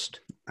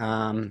First.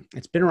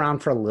 It's been around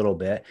for a little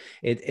bit.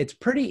 It's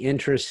pretty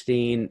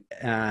interesting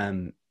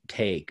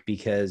take,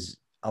 because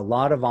a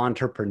lot of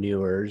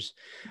entrepreneurs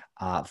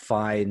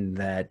find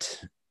that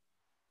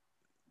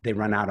they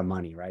run out of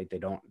money, right?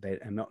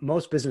 And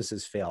most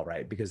businesses fail,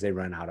 right? Because they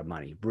run out of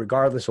money,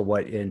 regardless of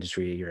what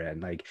industry you're in.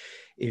 Like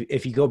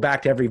if you go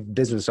back to every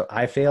business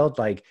I failed,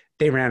 like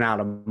they ran out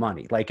of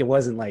money. Like it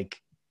wasn't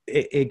like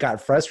it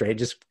got frustrated. It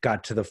just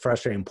got to the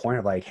frustrating point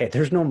of like, hey,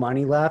 there's no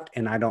money left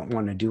and I don't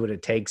want to do what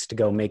it takes to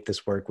go make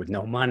this work with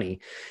no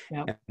money.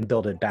 Yep. And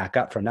build it back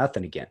up for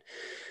nothing again.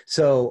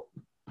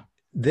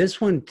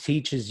 This one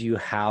teaches you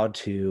how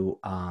to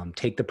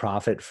take the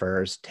profit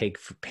first, take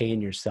paying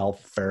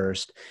yourself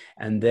first,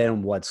 and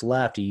then what's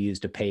left you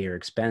use to pay your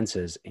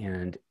expenses,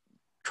 and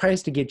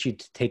tries to get you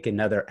to take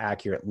another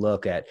accurate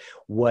look at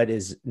what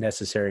is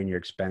necessary in your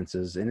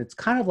expenses. And it's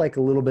kind of like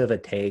a little bit of a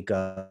take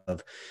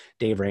of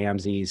Dave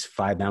Ramsey's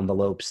 5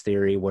 envelopes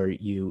theory, where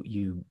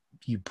you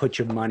put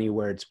your money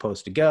where it's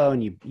supposed to go,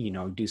 and you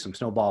do some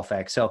snowball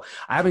effects. So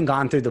I haven't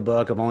gone through the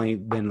book. I've only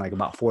been like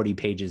about 40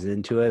 pages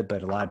into it,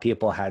 but a lot of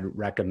people had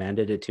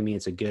recommended it to me.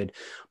 It's a good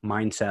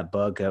mindset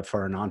book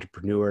for an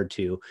entrepreneur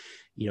to,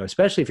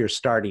 especially if you're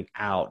starting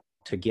out,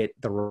 to get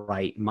the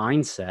right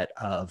mindset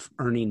of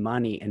earning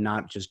money and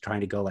not just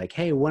trying to go like,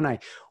 hey, when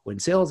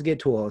sales get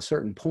to a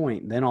certain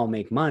point, then I'll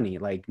make money.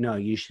 Like, no,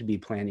 you should be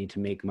planning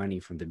to make money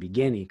from the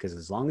beginning, because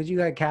as long as you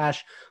got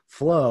cash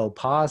flow,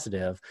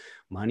 positive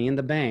money in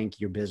the bank,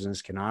 your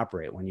business can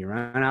operate. When you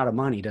run out of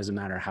money, doesn't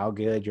matter how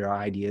good your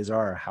ideas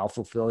are, or how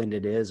fulfilling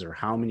it is, or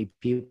how many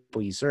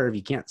people you serve,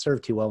 you can't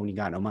serve too well when you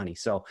got no money.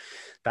 So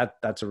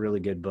that's a really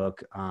good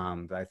book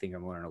that I think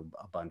I'm learning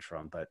a bunch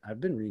from. But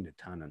I've been reading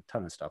a ton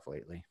of stuff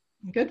lately.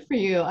 Good for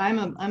you. I'm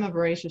a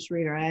voracious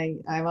reader. I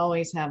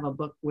always have a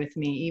book with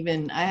me.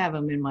 Even I have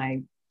them in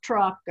my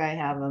truck. I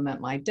have them at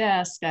my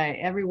desk.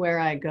 Everywhere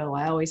I go,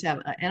 I always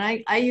have.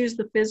 And I use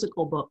the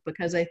physical book,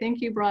 because I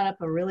think you brought up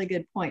a really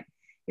good point.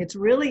 It's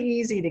really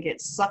easy to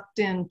get sucked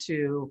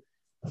into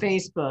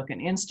Facebook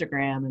and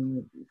Instagram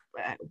and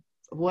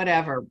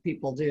whatever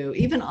people do.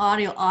 Even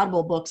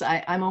audible books.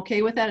 I'm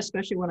okay with that,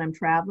 especially when I'm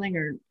traveling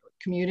or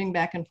commuting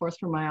back and forth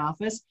from my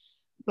office.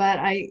 But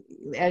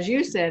as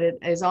you said, it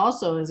is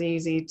also as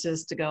easy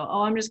just to go,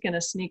 oh, I'm just going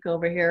to sneak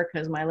over here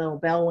because my little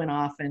bell went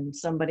off and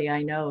somebody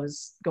I know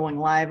is going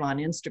live on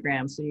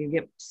Instagram. So you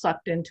get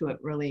sucked into it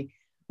really,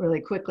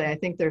 really quickly. I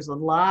think there's a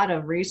lot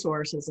of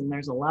resources and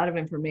there's a lot of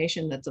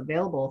information that's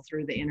available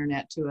through the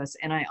internet to us.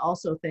 And I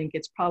also think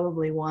it's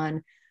probably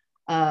one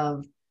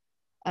of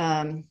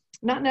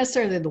not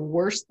necessarily the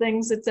worst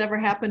things that's ever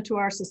happened to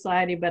our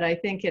society, but I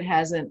think it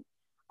hasn't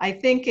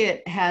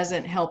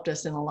helped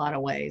us in a lot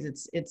of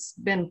ways. It's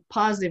been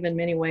positive in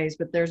many ways,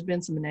 but there's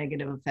been some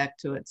negative effect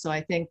to it. So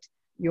I think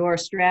your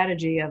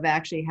strategy of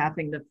actually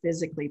having to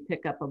physically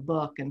pick up a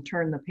book and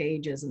turn the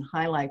pages and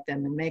highlight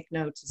them and make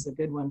notes is a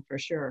good one for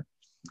sure.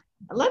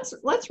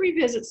 Let's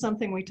revisit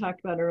something we talked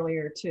about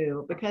earlier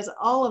too, because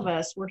all of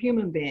us, we're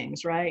human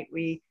beings, right?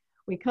 We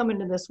come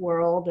into this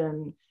world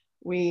and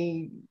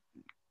we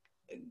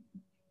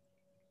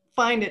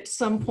find at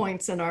some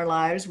points in our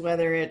lives,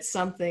 whether it's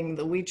something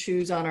that we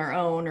choose on our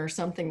own or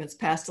something that's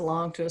passed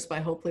along to us by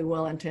hopefully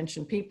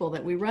well-intentioned people,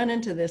 that we run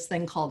into this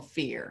thing called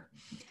fear.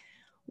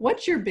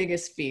 what's your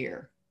biggest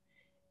fear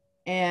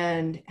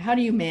and how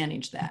do you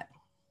manage that?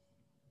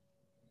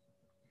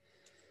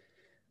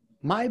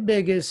 My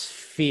biggest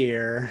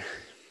fear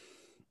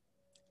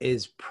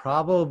is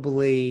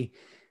probably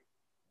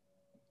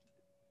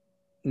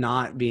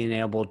not being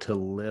able to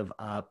live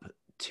up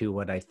to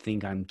what I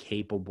think I'm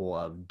capable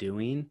of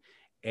doing.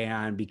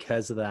 And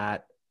because of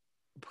that,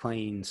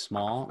 playing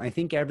small. I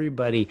think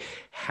everybody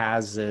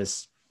has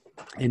this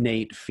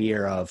innate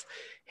fear of,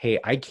 hey,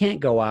 I can't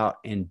go out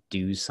and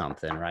do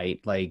something, right?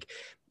 Like,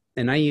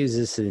 and I use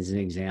this as an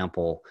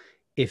example.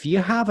 If you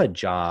have a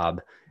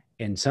job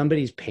and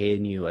somebody's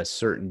paying you a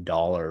certain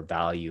dollar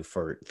value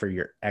for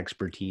your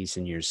expertise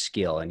and your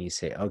skill, and you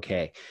say,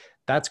 okay,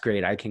 that's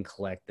great, I can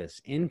collect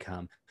this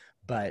income,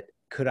 but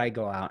could I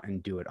go out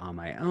and do it on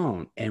my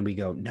own? And we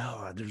go,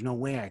 no, there's no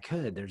way I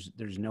could.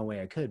 There's no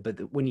way I could.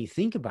 But when you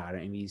think about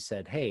it and you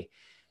said, hey,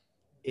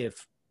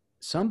 if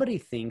somebody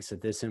thinks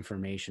that this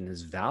information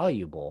is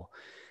valuable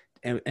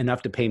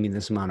enough to pay me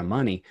this amount of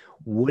money,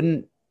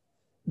 wouldn't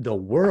the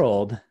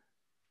world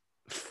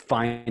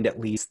find at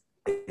least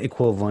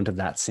equivalent of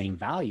that same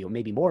value,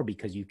 maybe more,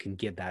 because you can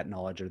give that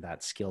knowledge or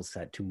that skill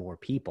set to more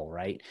people,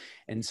 right?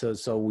 And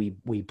so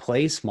we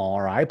play small,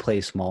 or I play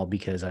small,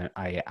 because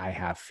I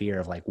have fear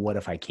of, like, what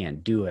if I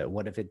can't do it?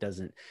 What if it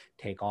doesn't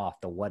take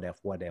off? The what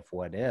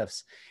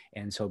ifs.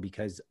 And so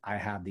because I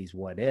have these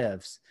what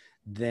ifs,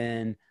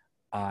 then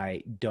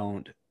I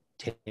don't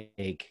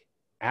take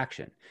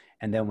action.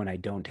 And then when I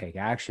don't take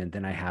action,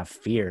 then I have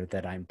fear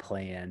that I'm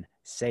playing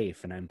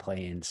safe and I'm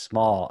playing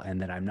small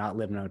and that I'm not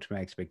living up to my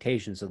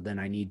expectations. So then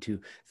I need to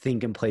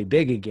think and play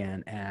big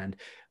again. And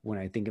when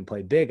I think and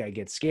play big, I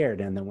get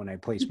scared. And then when I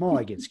play small,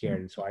 I get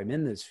scared. And so I'm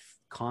in this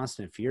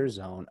constant fear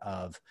zone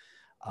of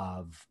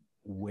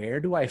where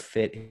do I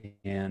fit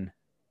in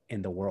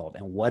the world,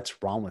 and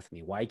what's wrong with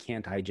me? Why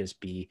can't I just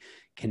be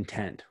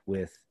content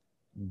with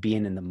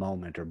being in the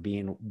moment, or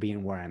being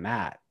where I'm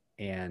at?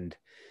 And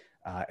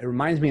it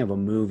reminds me of a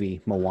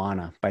movie,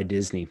 Moana, by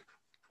Disney.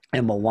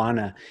 And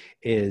Moana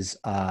is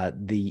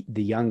the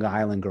young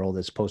island girl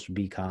that's supposed to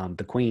become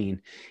the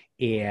queen.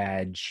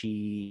 And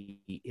she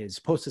is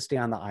supposed to stay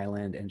on the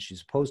island, and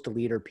she's supposed to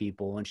lead her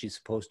people, and she's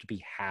supposed to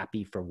be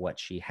happy for what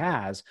she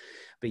has,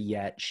 but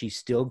yet she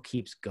still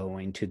keeps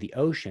going to the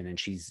ocean, and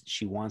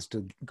she wants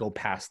to go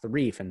past the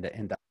reef.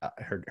 And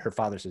her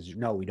father says,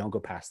 no, we don't go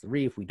past the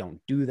reef. We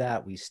don't do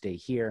that. We stay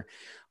here.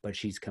 But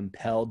she's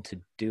compelled to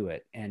do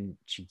it. And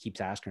she keeps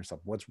asking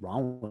herself, what's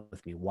wrong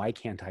with me? Why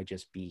can't I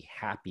just be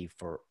happy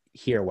for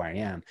here where I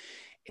am?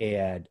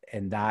 And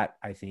that,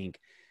 I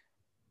think,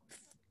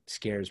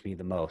 scares me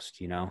the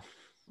most, you know?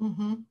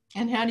 Mm-hmm.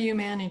 And how do you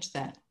manage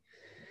that?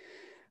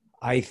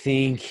 I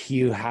think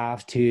you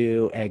have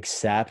to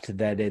accept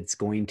that it's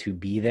going to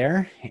be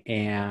there,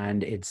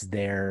 and it's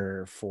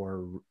there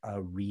for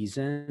a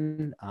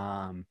reason.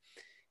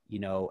 You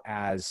know,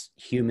 as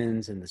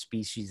humans and the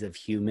species of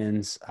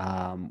humans,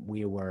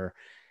 we were,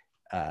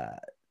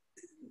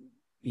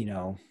 you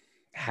know,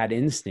 had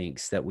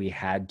instincts that we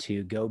had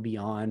to go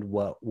beyond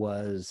what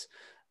was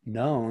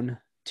known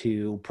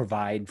to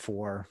provide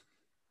for,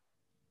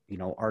 you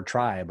know, our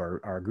tribe,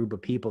 our group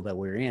of people that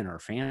we're in, our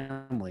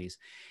families.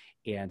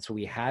 And so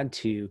we had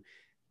to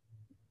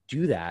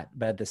do that.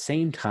 But at the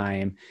same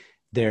time,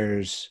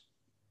 there's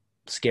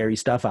scary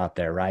stuff out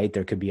there, right?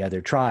 There could be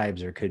other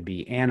tribes, there could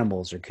be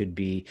animals, there could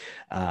be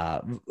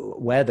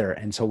weather.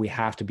 And so we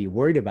have to be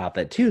worried about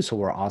that too. So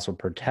we're also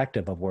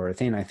protective of where we're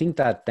thinking. I think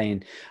that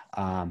thing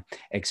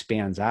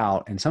expands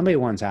out. And somebody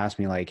once asked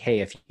me, like, hey,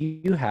 if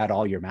you had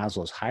all your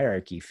Maslow's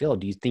hierarchy filled,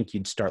 do you think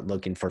you'd start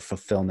looking for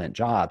fulfillment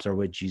jobs, or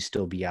would you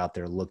still be out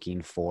there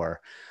looking for,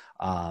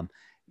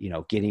 you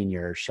know, getting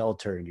your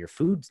shelter and your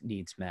food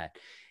needs met?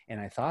 And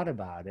I thought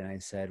about it, and I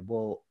said,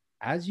 well,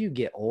 as you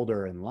get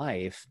older in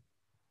life,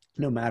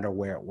 no matter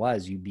where it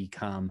was, you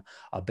become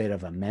a bit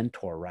of a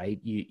mentor, right?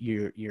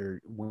 You're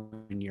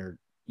when you're,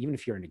 even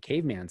if you're in a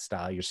caveman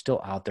style, you're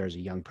still out there as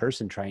a young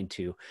person trying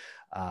to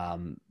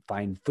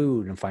find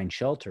food and find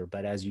shelter.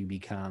 But as you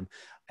become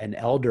an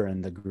elder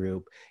in the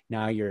group,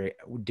 now you're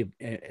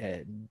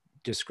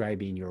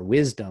describing your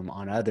wisdom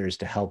on others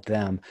to help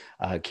them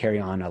carry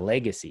on a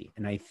legacy.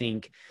 And I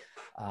think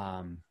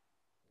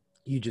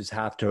you just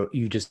have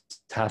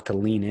to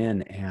lean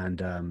in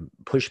and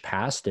push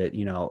past it,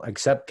 you know,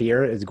 accept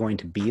fear is going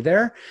to be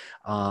there,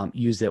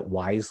 use it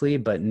wisely,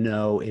 but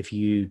know if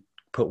you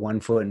put one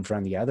foot in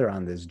front of the other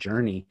on this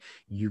journey,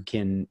 you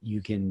can,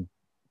 you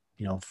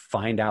know,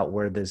 find out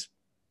where this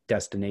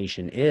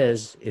destination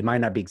is. It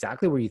might not be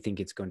exactly where you think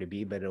it's going to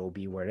be, but it will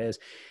be where it is.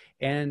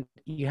 And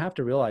you have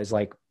to realize,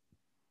 like,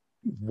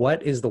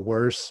 what is the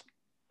worst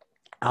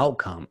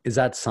outcome? Is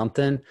that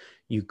something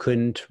you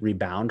couldn't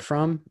rebound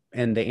from?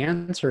 And the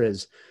answer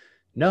is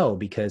no,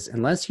 because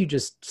unless you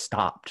just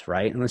stopped,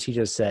 right? Unless you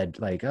just said,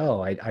 like,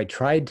 oh, I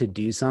tried to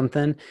do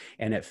something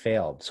and it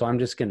failed, so I'm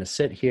just going to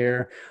sit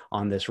here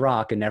on this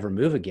rock and never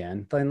move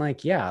again. Then,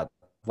 like, yeah,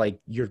 like,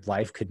 your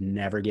life could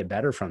never get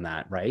better from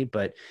that, right?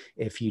 But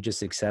if you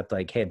just accept,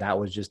 like, hey, that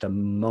was just a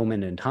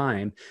moment in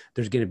time,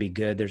 there's going to be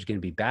good, there's going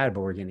to be bad,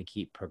 but we're going to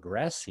keep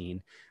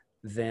progressing,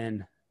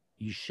 then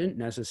you shouldn't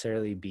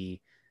necessarily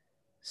be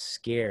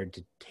scared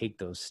to take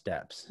those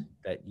steps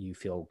that you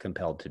feel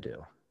compelled to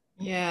do.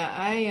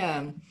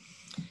 Yeah,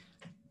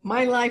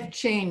 my life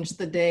changed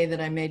the day that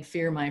I made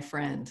fear my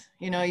friend.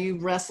 You know, you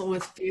wrestle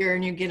with fear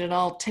and you get it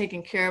all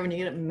taken care of and you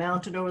get it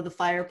mounted over the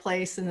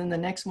fireplace. And then the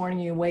next morning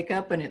you wake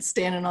up and it's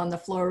standing on the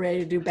floor ready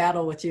to do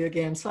battle with you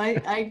again. So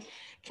I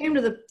came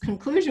to the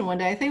conclusion one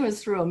day, I think it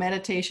was through a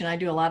meditation. I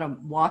do a lot of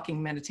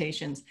walking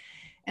meditations.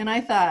 And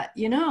I thought,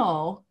 you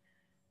know,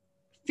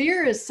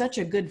 fear is such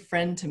a good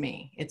friend to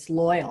me. It's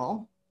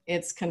loyal,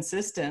 it's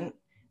consistent,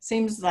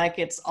 seems like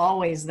it's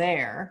always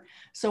there.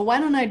 So why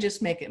don't I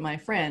just make it my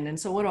friend? And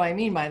so what do I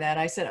mean by that?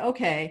 I said,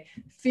 okay,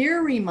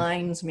 fear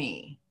reminds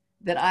me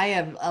that I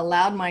have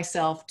allowed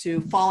myself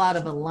to fall out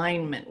of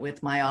alignment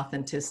with my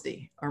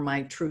authenticity or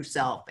my true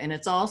self. And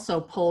it's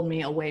also pulled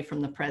me away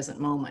from the present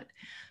moment.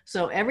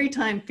 So every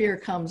time fear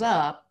comes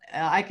up,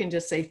 I can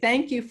just say,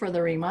 thank you for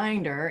the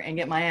reminder and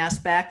get my ass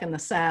back in the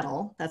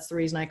saddle. That's the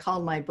reason I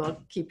called my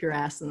book, Keep Your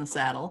Ass in the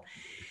Saddle.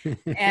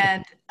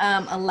 And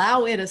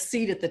allow it a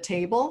seat at the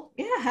table.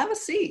 Yeah, have a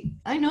seat.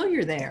 I know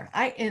you're there.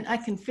 I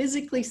can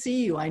physically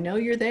see you. I know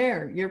you're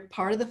there. You're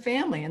part of the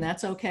family, and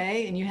that's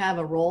okay. And you have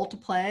a role to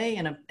play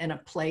and a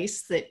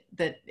place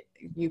that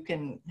you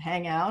can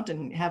hang out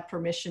and have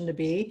permission to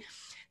be.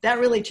 That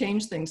really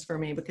changed things for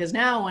me, because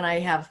now when I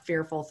have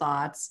fearful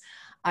thoughts,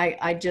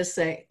 I just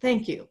say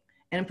thank you,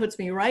 and it puts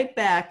me right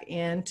back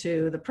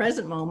into the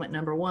present moment,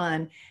 number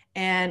one,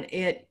 and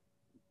it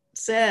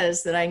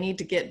says that I need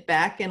to get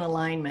back in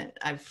alignment.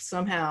 I've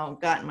somehow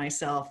gotten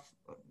myself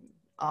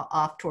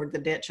off toward the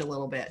ditch a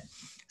little bit.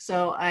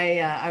 So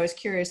I was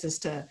curious as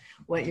to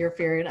what your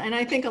fear is. And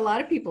I think a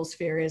lot of people's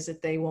fear is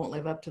that they won't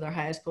live up to their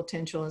highest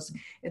potential.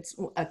 It's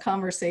a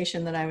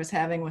conversation that I was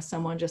having with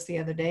someone just the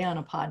other day on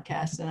a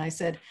podcast. And I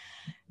said,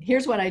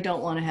 here's what I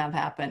don't want to have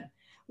happen.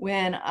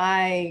 When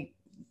I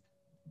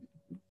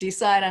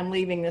decide I'm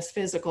leaving this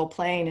physical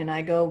plane and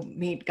I go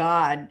meet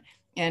God,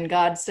 and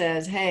God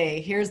says,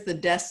 hey, here's the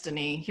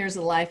destiny. Here's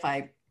the life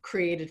I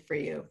created for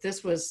you.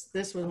 This was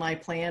my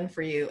plan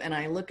for you. And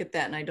I look at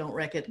that and I don't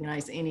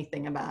recognize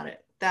anything about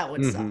it. That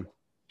would suck.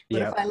 But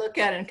Yep. if I look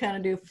at it and kind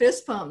of do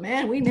fist pump,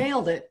 man, we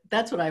nailed it.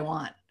 That's what I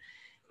want.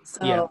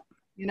 So, Yep.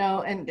 you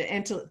know,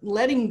 and to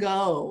letting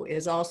go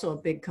is also a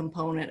big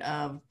component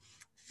of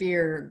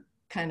fear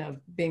kind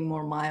of being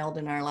more mild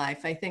in our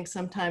life. I think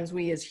sometimes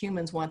we as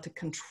humans want to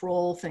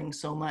control things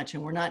so much,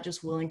 and we're not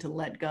just willing to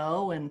let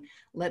go and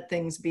let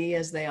things be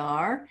as they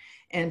are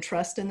and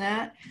trust in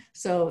that.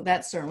 So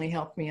that certainly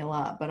helped me a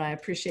lot. But I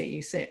appreciate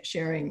you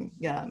sharing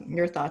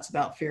your thoughts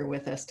about fear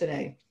with us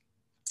today.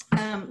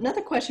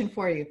 Another question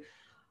for you.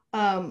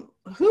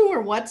 Who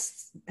or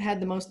what's had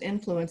the most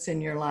influence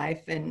in your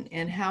life,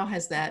 and how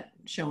has that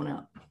shown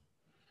up?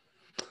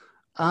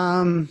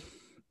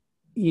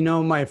 You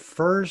know, my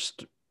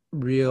first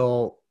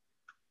real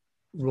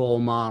role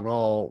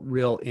model,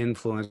 real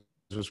influence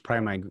was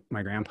probably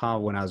my grandpa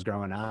when I was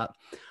growing up.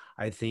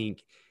 I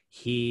think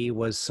he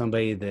was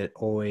somebody that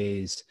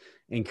always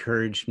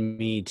encouraged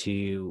me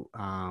to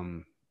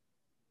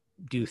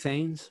do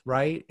things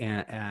right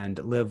and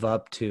live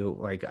up to,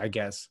 like, I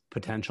guess,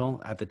 potential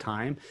at the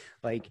time.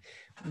 Like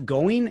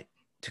going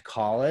to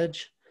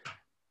college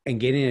and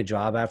getting a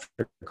job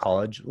after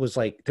college was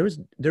like, there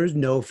was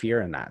no fear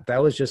in that. That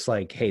was just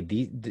like, hey,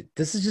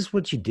 this is just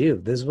what you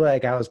do. This is what,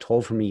 like, I was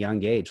told from a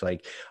young age,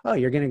 like, oh,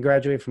 you're going to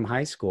graduate from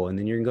high school and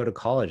then you're going to go to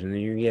college and then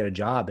you're going to get a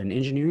job, and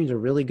engineering is a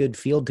really good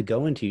field to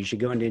go into. You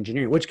should go into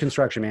engineering, which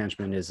construction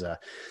management is a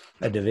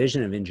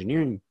division of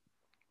engineering.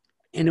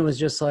 And it was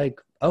just like,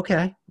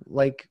 okay,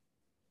 like,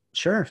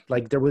 sure.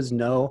 Like there was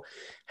no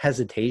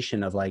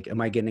hesitation of like,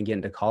 am I going to get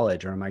into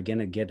college or am I going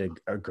to get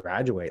a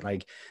graduate?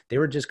 Like they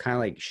were just kind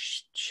of like,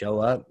 show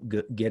up,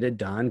 get it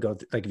done.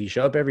 Like if you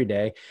show up every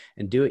day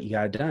and do it, you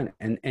got it done.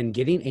 And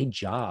getting a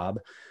job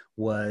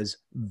was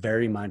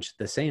very much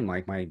the same.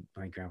 Like my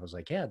grandpa was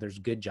like, yeah, there's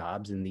good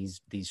jobs in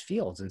these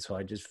fields. And so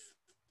I just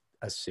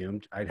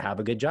assumed I'd have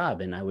a good job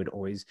and I would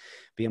always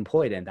be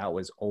employed. And that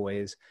was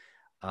always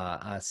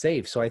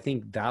safe. So I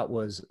think that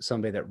was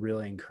somebody that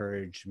really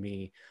encouraged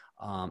me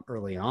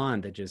early on,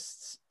 that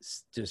just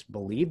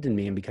believed in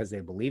me. And because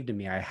they believed in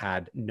me, I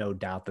had no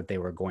doubt that they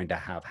were going to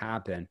have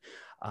happen.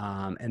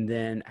 And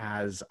then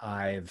as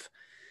I've,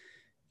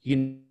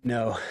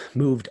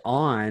 moved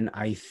on,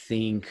 I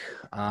think,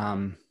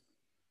 a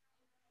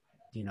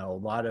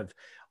lot of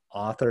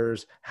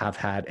authors have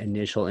had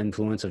initial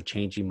influence of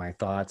changing my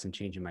thoughts and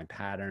changing my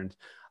patterns.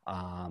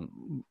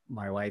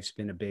 My wife's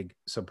been a big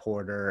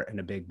supporter and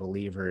a big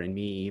believer in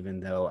me, even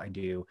though I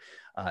do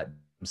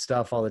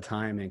stuff all the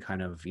time and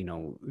kind of,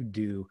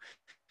 do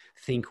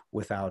think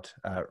without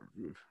or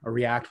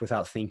react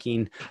without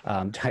thinking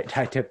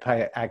type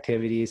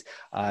activities.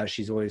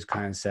 She's always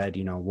kind of said,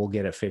 we'll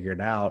get it figured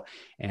out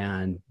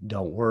and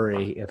don't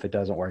worry if it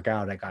doesn't work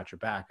out. I got your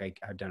back.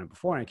 I've done it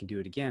before and I can do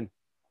it again.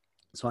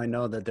 So I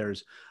know that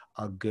there's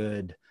a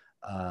good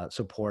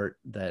support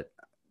that,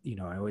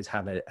 I always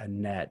have a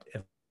net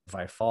if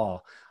I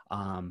fall.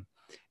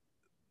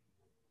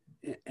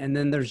 And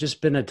then there's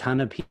just been a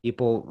ton of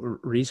people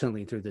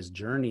recently through this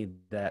journey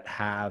that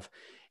have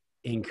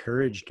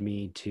encouraged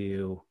me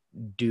to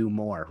do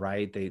more,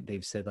 right?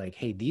 They've said like,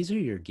 hey, these are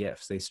your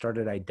gifts. They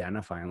started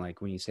identifying,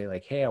 like when you say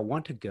like, hey, I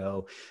want to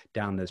go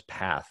down this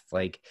path,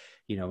 like,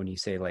 you know, when you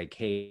say like,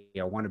 hey,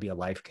 I want to be a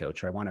life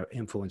coach, or I want to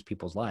influence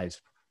people's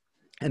lives,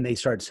 and they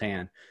start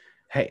saying,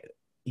 hey,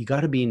 you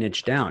got to be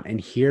niche down. And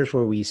here's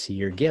where we see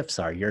your gifts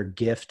are. Your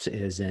gift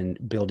is in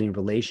building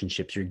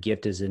relationships. Your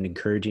gift is in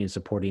encouraging and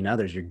supporting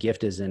others. Your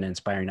gift is in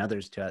inspiring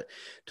others to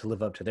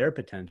live up to their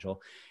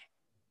potential.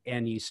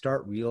 And you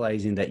start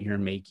realizing that you're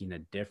making a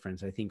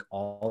difference. I think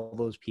all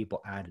those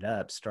people added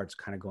up starts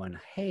kind of going,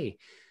 hey,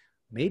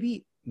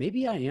 maybe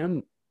I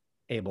am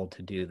able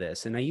to do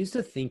this. And I used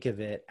to think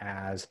of it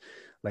as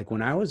like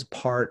when I was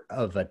part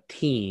of a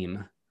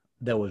team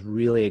that was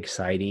really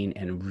exciting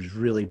and was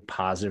really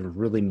positive,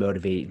 really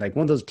motivating. Like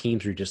one of those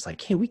teams were just like,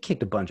 hey, we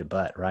kicked a bunch of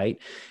butt, right?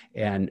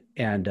 And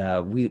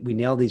we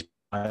nailed these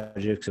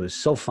projects. It was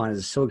so fun. It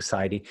was so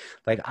exciting.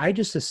 Like I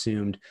just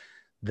assumed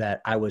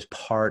that I was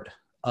part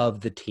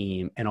of the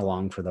team and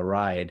along for the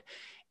ride.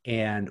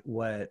 And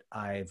what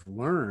I've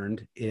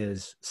learned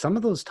is some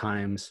of those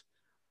times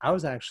I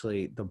was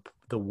actually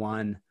the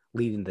one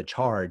leading the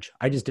charge.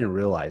 I just didn't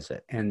realize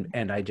it.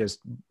 And I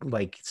just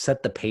like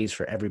set the pace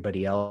for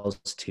everybody else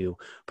to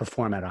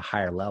perform at a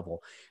higher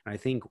level. And I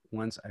think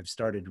once I've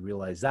started to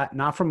realize that,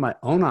 not from my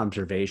own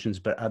observations,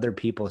 but other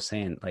people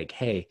saying like,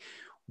 hey,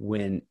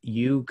 when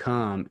you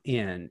come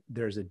in,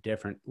 there's a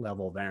different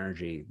level of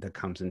energy that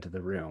comes into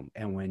the room.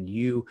 And when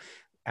you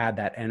add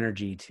that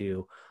energy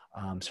to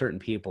certain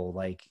people,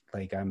 like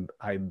I'm,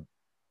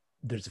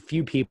 there's a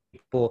few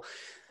people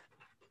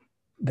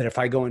that if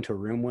I go into a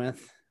room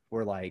with,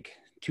 we're like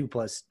 1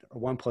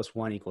 +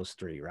 1 =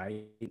 3,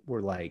 right?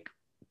 We're like,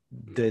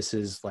 this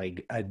is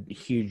like a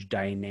huge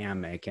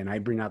dynamic, and I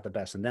bring out the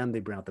best in them.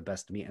 They bring out the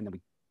best in me. And then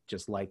we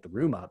just light the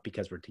room up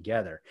because we're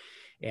together.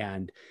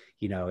 And,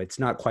 you know, it's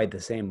not quite the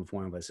same if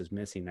one of us is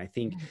missing. I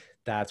think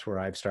that's where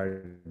I've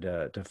started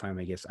to find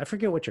my gifts. I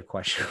forget what your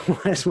question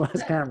was. I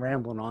was kind of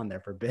rambling on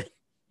there for a bit.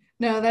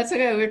 No, that's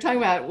okay. We were talking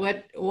about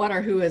what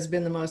or who has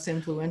been the most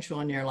influential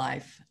in your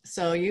life.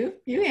 So you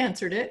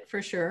answered it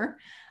for sure.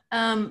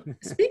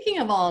 Speaking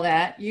of all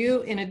that,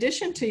 you, in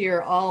addition to your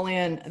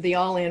the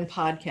All In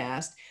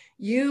podcast,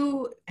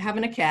 you have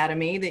an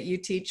academy that you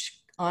teach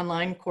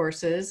online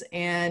courses,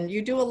 and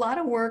you do a lot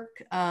of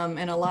work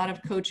and a lot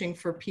of coaching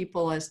for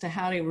people as to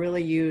how to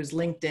really use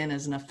LinkedIn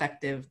as an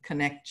effective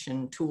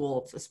connection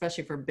tool,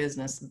 especially for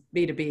business,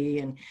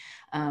 B2B,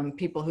 and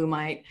people who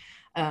might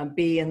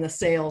be in the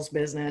sales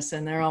business,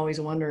 and they're always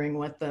wondering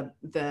what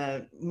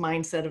the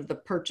mindset of the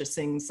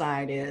purchasing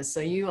side is. So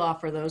you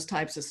offer those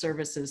types of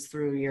services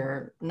through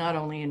your, not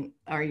only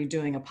are you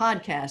doing a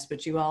podcast,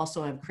 but you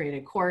also have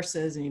created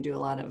courses and you do a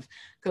lot of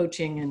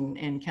coaching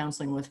and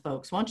counseling with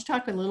folks. Why don't you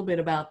talk a little bit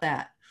about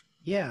that?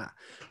 Yeah.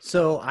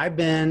 So I've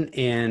been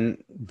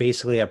in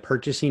basically a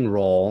purchasing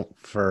role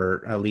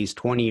for at least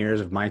 20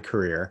 years of my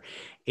career.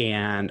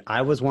 And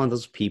I was one of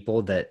those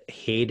people that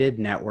hated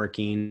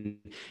networking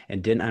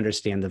and didn't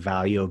understand the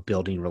value of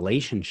building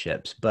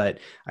relationships. But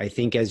I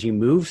think as you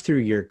move through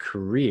your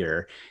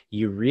career,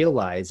 you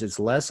realize it's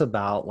less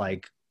about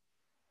like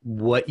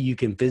what you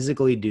can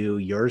physically do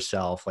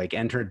yourself, like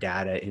enter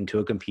data into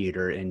a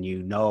computer and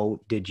you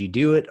know, did you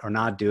do it or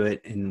not do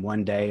it in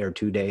 1 day or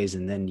 2 days?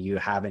 And then you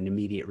have an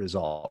immediate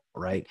result,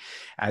 right?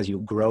 As you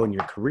grow in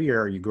your career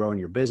or you grow in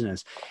your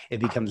business, it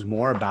becomes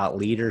more about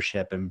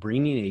leadership and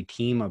bringing a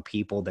team of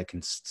people that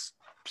can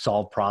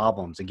solve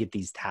problems and get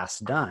these tasks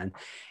done.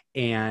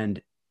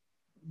 And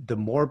the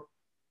more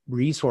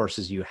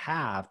resources you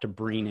have to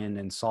bring in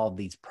and solve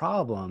these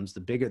problems,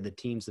 the bigger the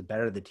teams, the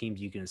better the teams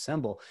you can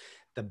assemble,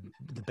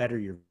 the better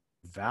your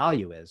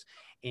value is.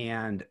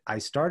 And I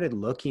started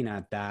looking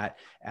at that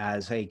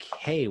as like,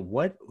 hey,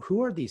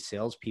 who are these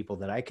salespeople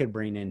that I could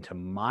bring into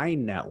my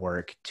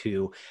network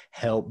to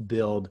help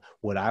build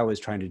what I was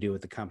trying to do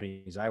with the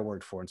companies I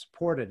worked for and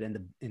supported?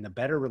 And the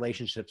better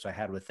relationships I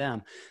had with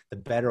them, the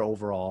better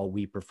overall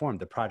we performed.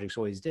 The projects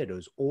always did. It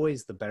was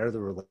always the better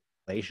the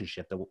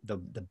relationship,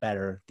 the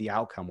better the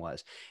outcome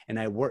was. And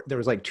there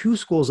was like two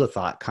schools of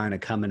thought kind of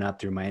coming up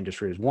through my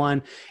industry.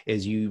 One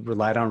is you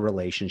relied on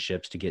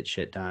relationships to get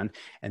shit done.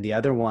 And the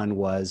other one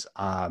was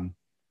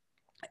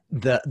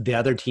the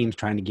other team's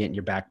trying to get in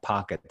your back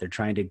pocket. They're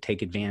trying to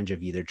take advantage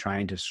of you. They're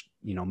trying to,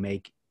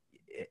 make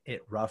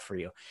it rough for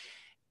you.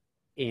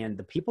 And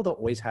the people that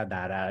always had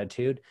that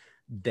attitude,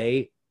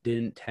 they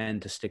didn't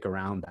tend to stick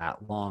around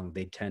that long.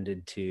 They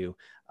tended to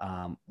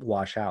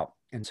wash out.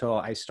 And so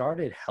I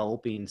started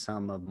helping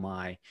some of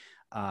my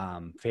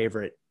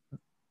favorite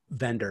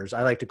vendors.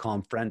 I like to call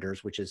them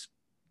frienders, which is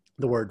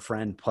the word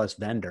friend plus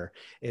vendor,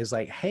 is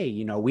like,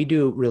 hey, we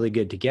do really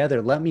good together.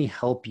 Let me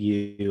help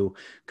you,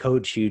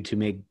 coach you to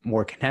make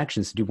more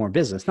connections, to do more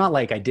business. Not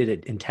like I did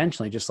it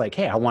intentionally, just like,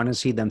 hey, I want to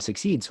see them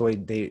succeed. So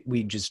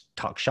we just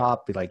talk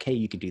shop, be like, hey,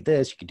 you could do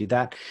this, you could do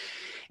that.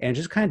 And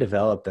just kind of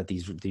developed that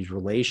these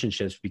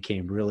relationships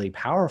became really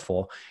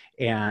powerful.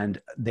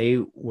 And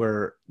the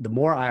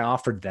more I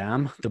offered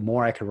them, the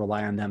more I could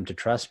rely on them to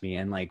trust me.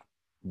 And like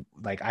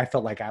I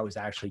felt like I was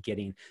actually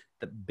getting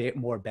the bit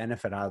more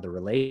benefit out of the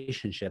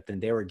relationship than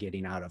they were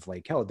getting out of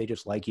like, oh, they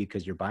just like you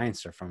because you're buying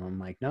stuff from them. I'm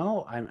like,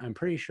 no, I'm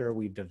pretty sure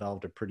we've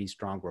developed a pretty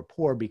strong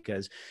rapport,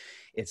 because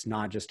it's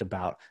not just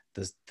about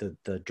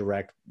the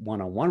direct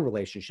one-on-one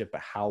relationship,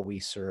 but how we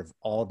serve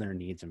all their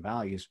needs and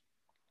values.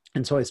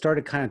 And so I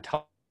started kind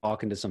of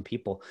talking to some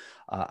people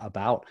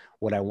about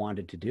what I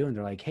wanted to do. And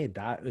they're like, hey,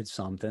 that is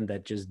something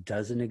that just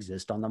doesn't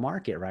exist on the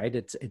market, right?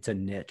 It's a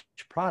niche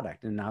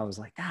product. And I was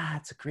like,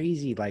 it's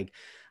crazy. Like,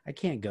 I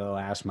can't go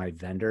ask my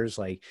vendors,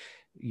 like,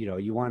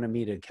 you wanted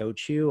me to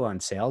coach you on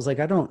sales.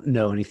 Like, I don't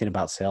know anything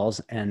about sales.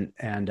 And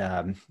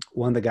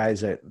one of the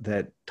guys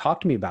that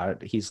talked to me about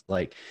it, he's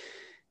like,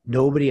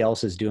 nobody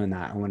else is doing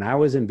that. And when I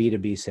was in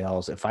B2B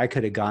sales, if I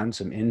could have gotten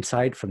some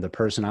insight from the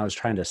person I was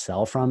trying to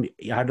sell from,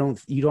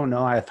 you don't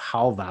know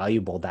how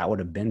valuable that would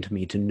have been to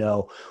me to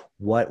know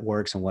what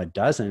works and what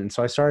doesn't. And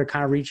so I started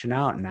kind of reaching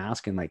out and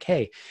asking like,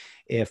 hey,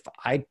 if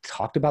I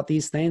talked about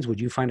these things,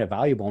 would you find it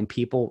valuable? And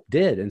people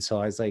did. And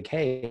so I was like,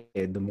 hey,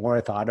 the more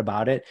I thought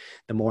about it,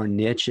 the more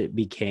niche it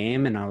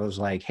became. And I was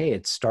like, hey,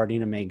 it's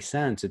starting to make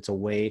sense. It's a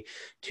way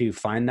to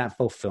find that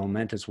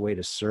fulfillment. It's a way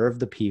to serve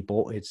the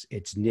people.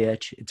 It's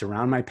niche. It's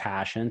around my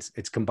passions.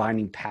 It's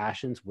combining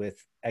passions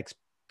with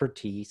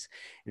expertise,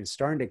 and it's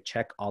starting to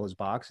check all those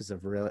boxes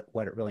of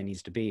what it really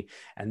needs to be.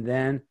 And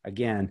then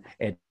again,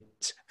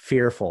 it's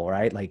fearful,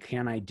 right? Like,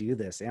 can I do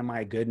this? Am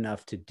I good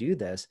enough to do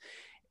this?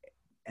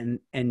 And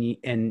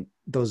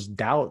those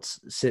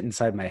doubts sit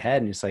inside my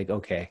head, and it's like,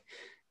 okay,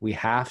 we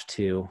have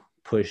to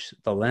push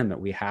the limit.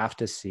 We have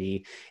to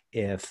see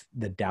if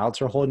the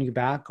doubts are holding you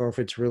back or if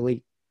it's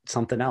really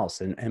something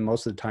else. And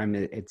most of the time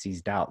it's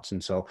these doubts.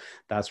 And so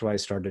that's what I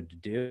started to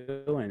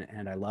do.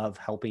 And I love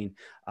helping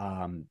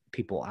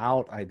people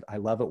out. I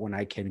love it when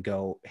I can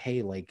go,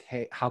 hey,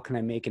 how can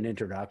I make an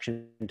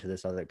introduction to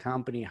this other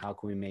company? How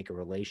can we make a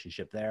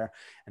relationship there?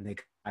 And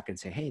I can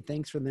say, hey,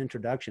 thanks for the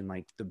introduction.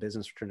 Like, the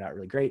business turned out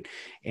really great.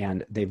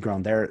 And they've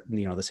grown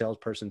the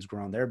salesperson's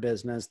grown their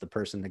business. The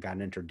person that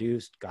got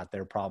introduced got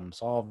their problem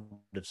solved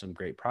of some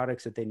great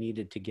products that they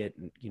needed to get,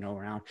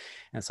 around.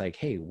 And it's like,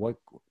 hey,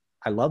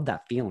 I love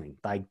that feeling.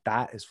 Like,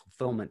 that is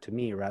fulfillment to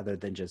me, rather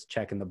than just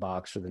checking the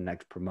box for the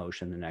next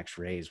promotion, the next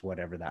raise,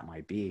 whatever that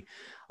might be.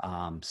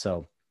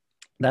 So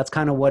that's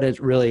kind of what it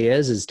really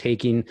is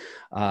taking,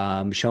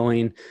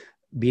 showing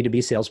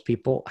B2B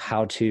salespeople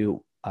how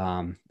to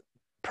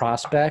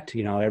prospect.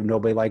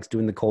 Nobody likes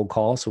doing the cold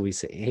call. So we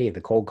say, hey, the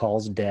cold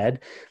call's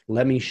dead.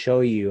 Let me show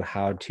you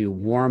how to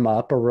warm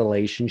up a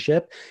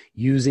relationship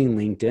using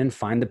LinkedIn.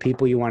 Find the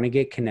people you want to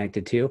get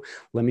connected to.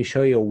 Let me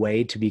show you a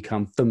way to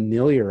become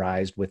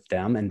familiarized with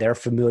them, and they're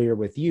familiar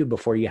with you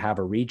before you have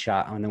a reach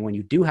out. And then when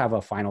you do have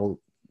a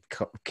final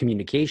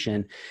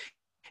communication,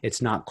 it's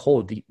not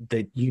cold,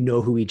 that you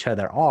know who each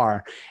other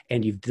are,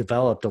 and you've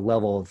developed a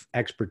level of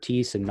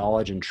expertise and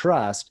knowledge and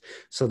trust,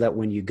 so that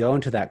when you go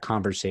into that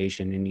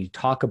conversation and you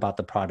talk about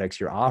the products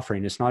you're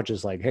offering, it's not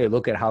just like, hey,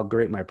 look at how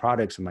great my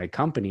products and my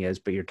company is,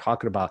 but you're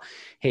talking about,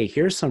 hey,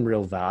 here's some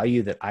real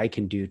value that I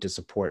can do to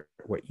support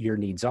what your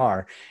needs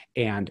are.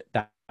 And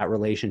that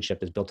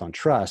relationship is built on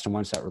trust. And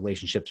once that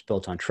relationship's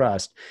built on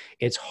trust,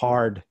 it's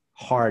hard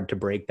to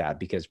break that,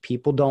 because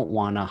people don't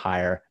want to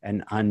hire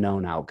an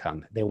unknown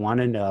outcome. They want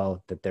to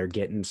know that they're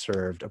getting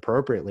served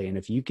appropriately. And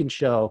if you can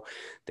show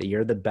that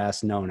you're the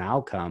best known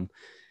outcome,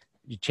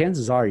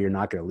 chances are you're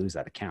not going to lose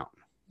that account.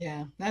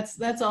 Yeah,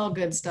 that's all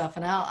good stuff.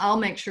 And I'll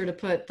make sure to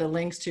put the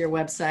links to your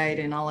website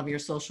and all of your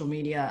social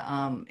media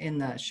in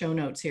the show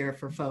notes here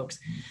for folks.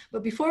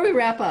 But before we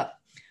wrap up,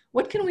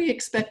 what can we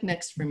expect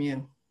next from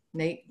you,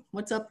 Nate?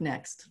 What's up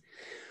next?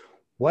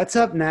 What's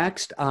up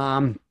next?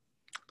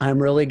 I'm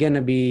really going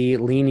to be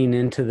leaning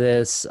into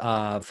this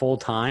full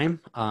time.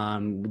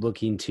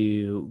 Looking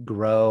to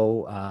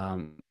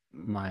grow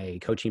my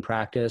coaching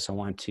practice. I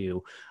want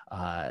to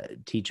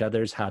teach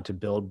others how to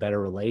build better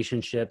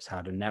relationships,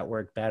 how to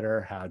network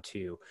better, how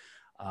to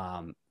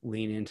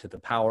lean into the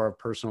power of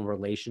personal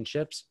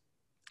relationships,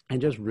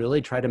 and just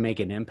really try to make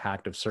an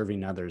impact of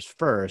serving others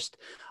first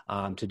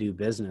to do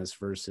business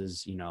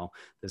versus,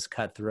 this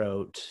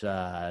cutthroat,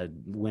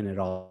 win at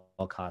all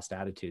cost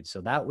attitude. So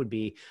that would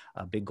be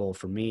a big goal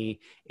for me.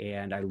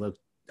 And I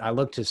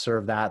look to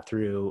serve that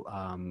through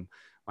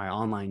my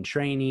online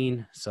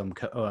training, some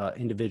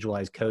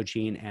individualized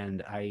coaching.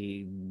 And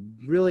I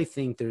really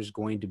think there's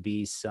going to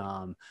be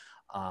some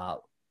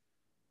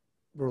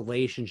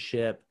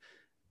relationship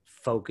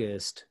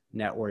focused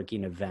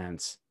networking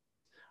events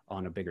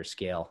on a bigger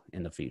scale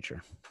in the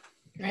future.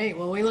 Great.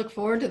 Well, we look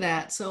forward to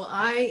that. So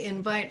I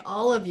invite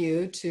all of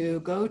you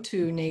to go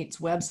to Nate's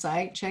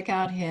website, check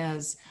out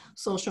his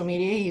social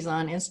media. He's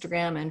on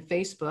Instagram and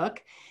Facebook.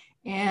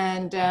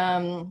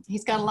 And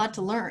he's got a lot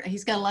to learn.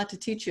 He's got a lot to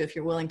teach you if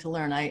you're willing to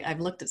learn. I've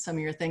looked at some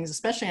of your things,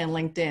 especially on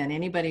LinkedIn.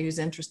 Anybody who's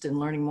interested in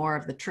learning more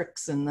of the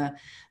tricks and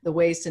the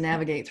ways to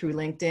navigate through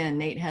LinkedIn,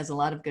 Nate has a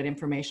lot of good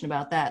information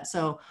about that.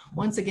 So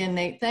once again,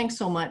 Nate, thanks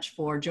so much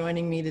for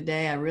joining me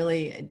today. I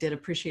really did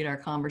appreciate our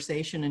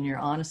conversation and your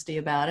honesty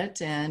about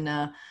it.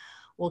 And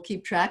we'll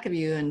keep track of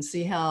you and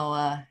see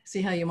how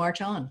you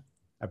march on.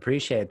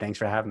 Appreciate it. Thanks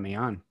for having me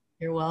on.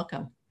 You're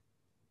welcome.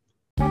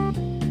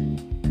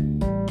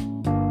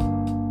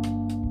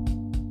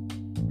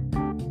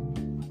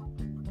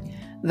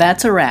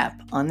 That's a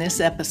wrap on this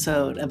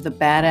episode of the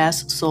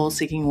Badass Soul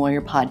Seeking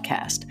Warrior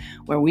podcast,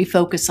 where we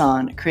focus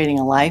on creating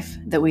a life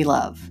that we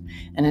love.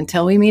 And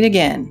until we meet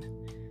again,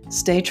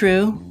 stay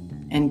true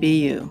and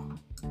be you.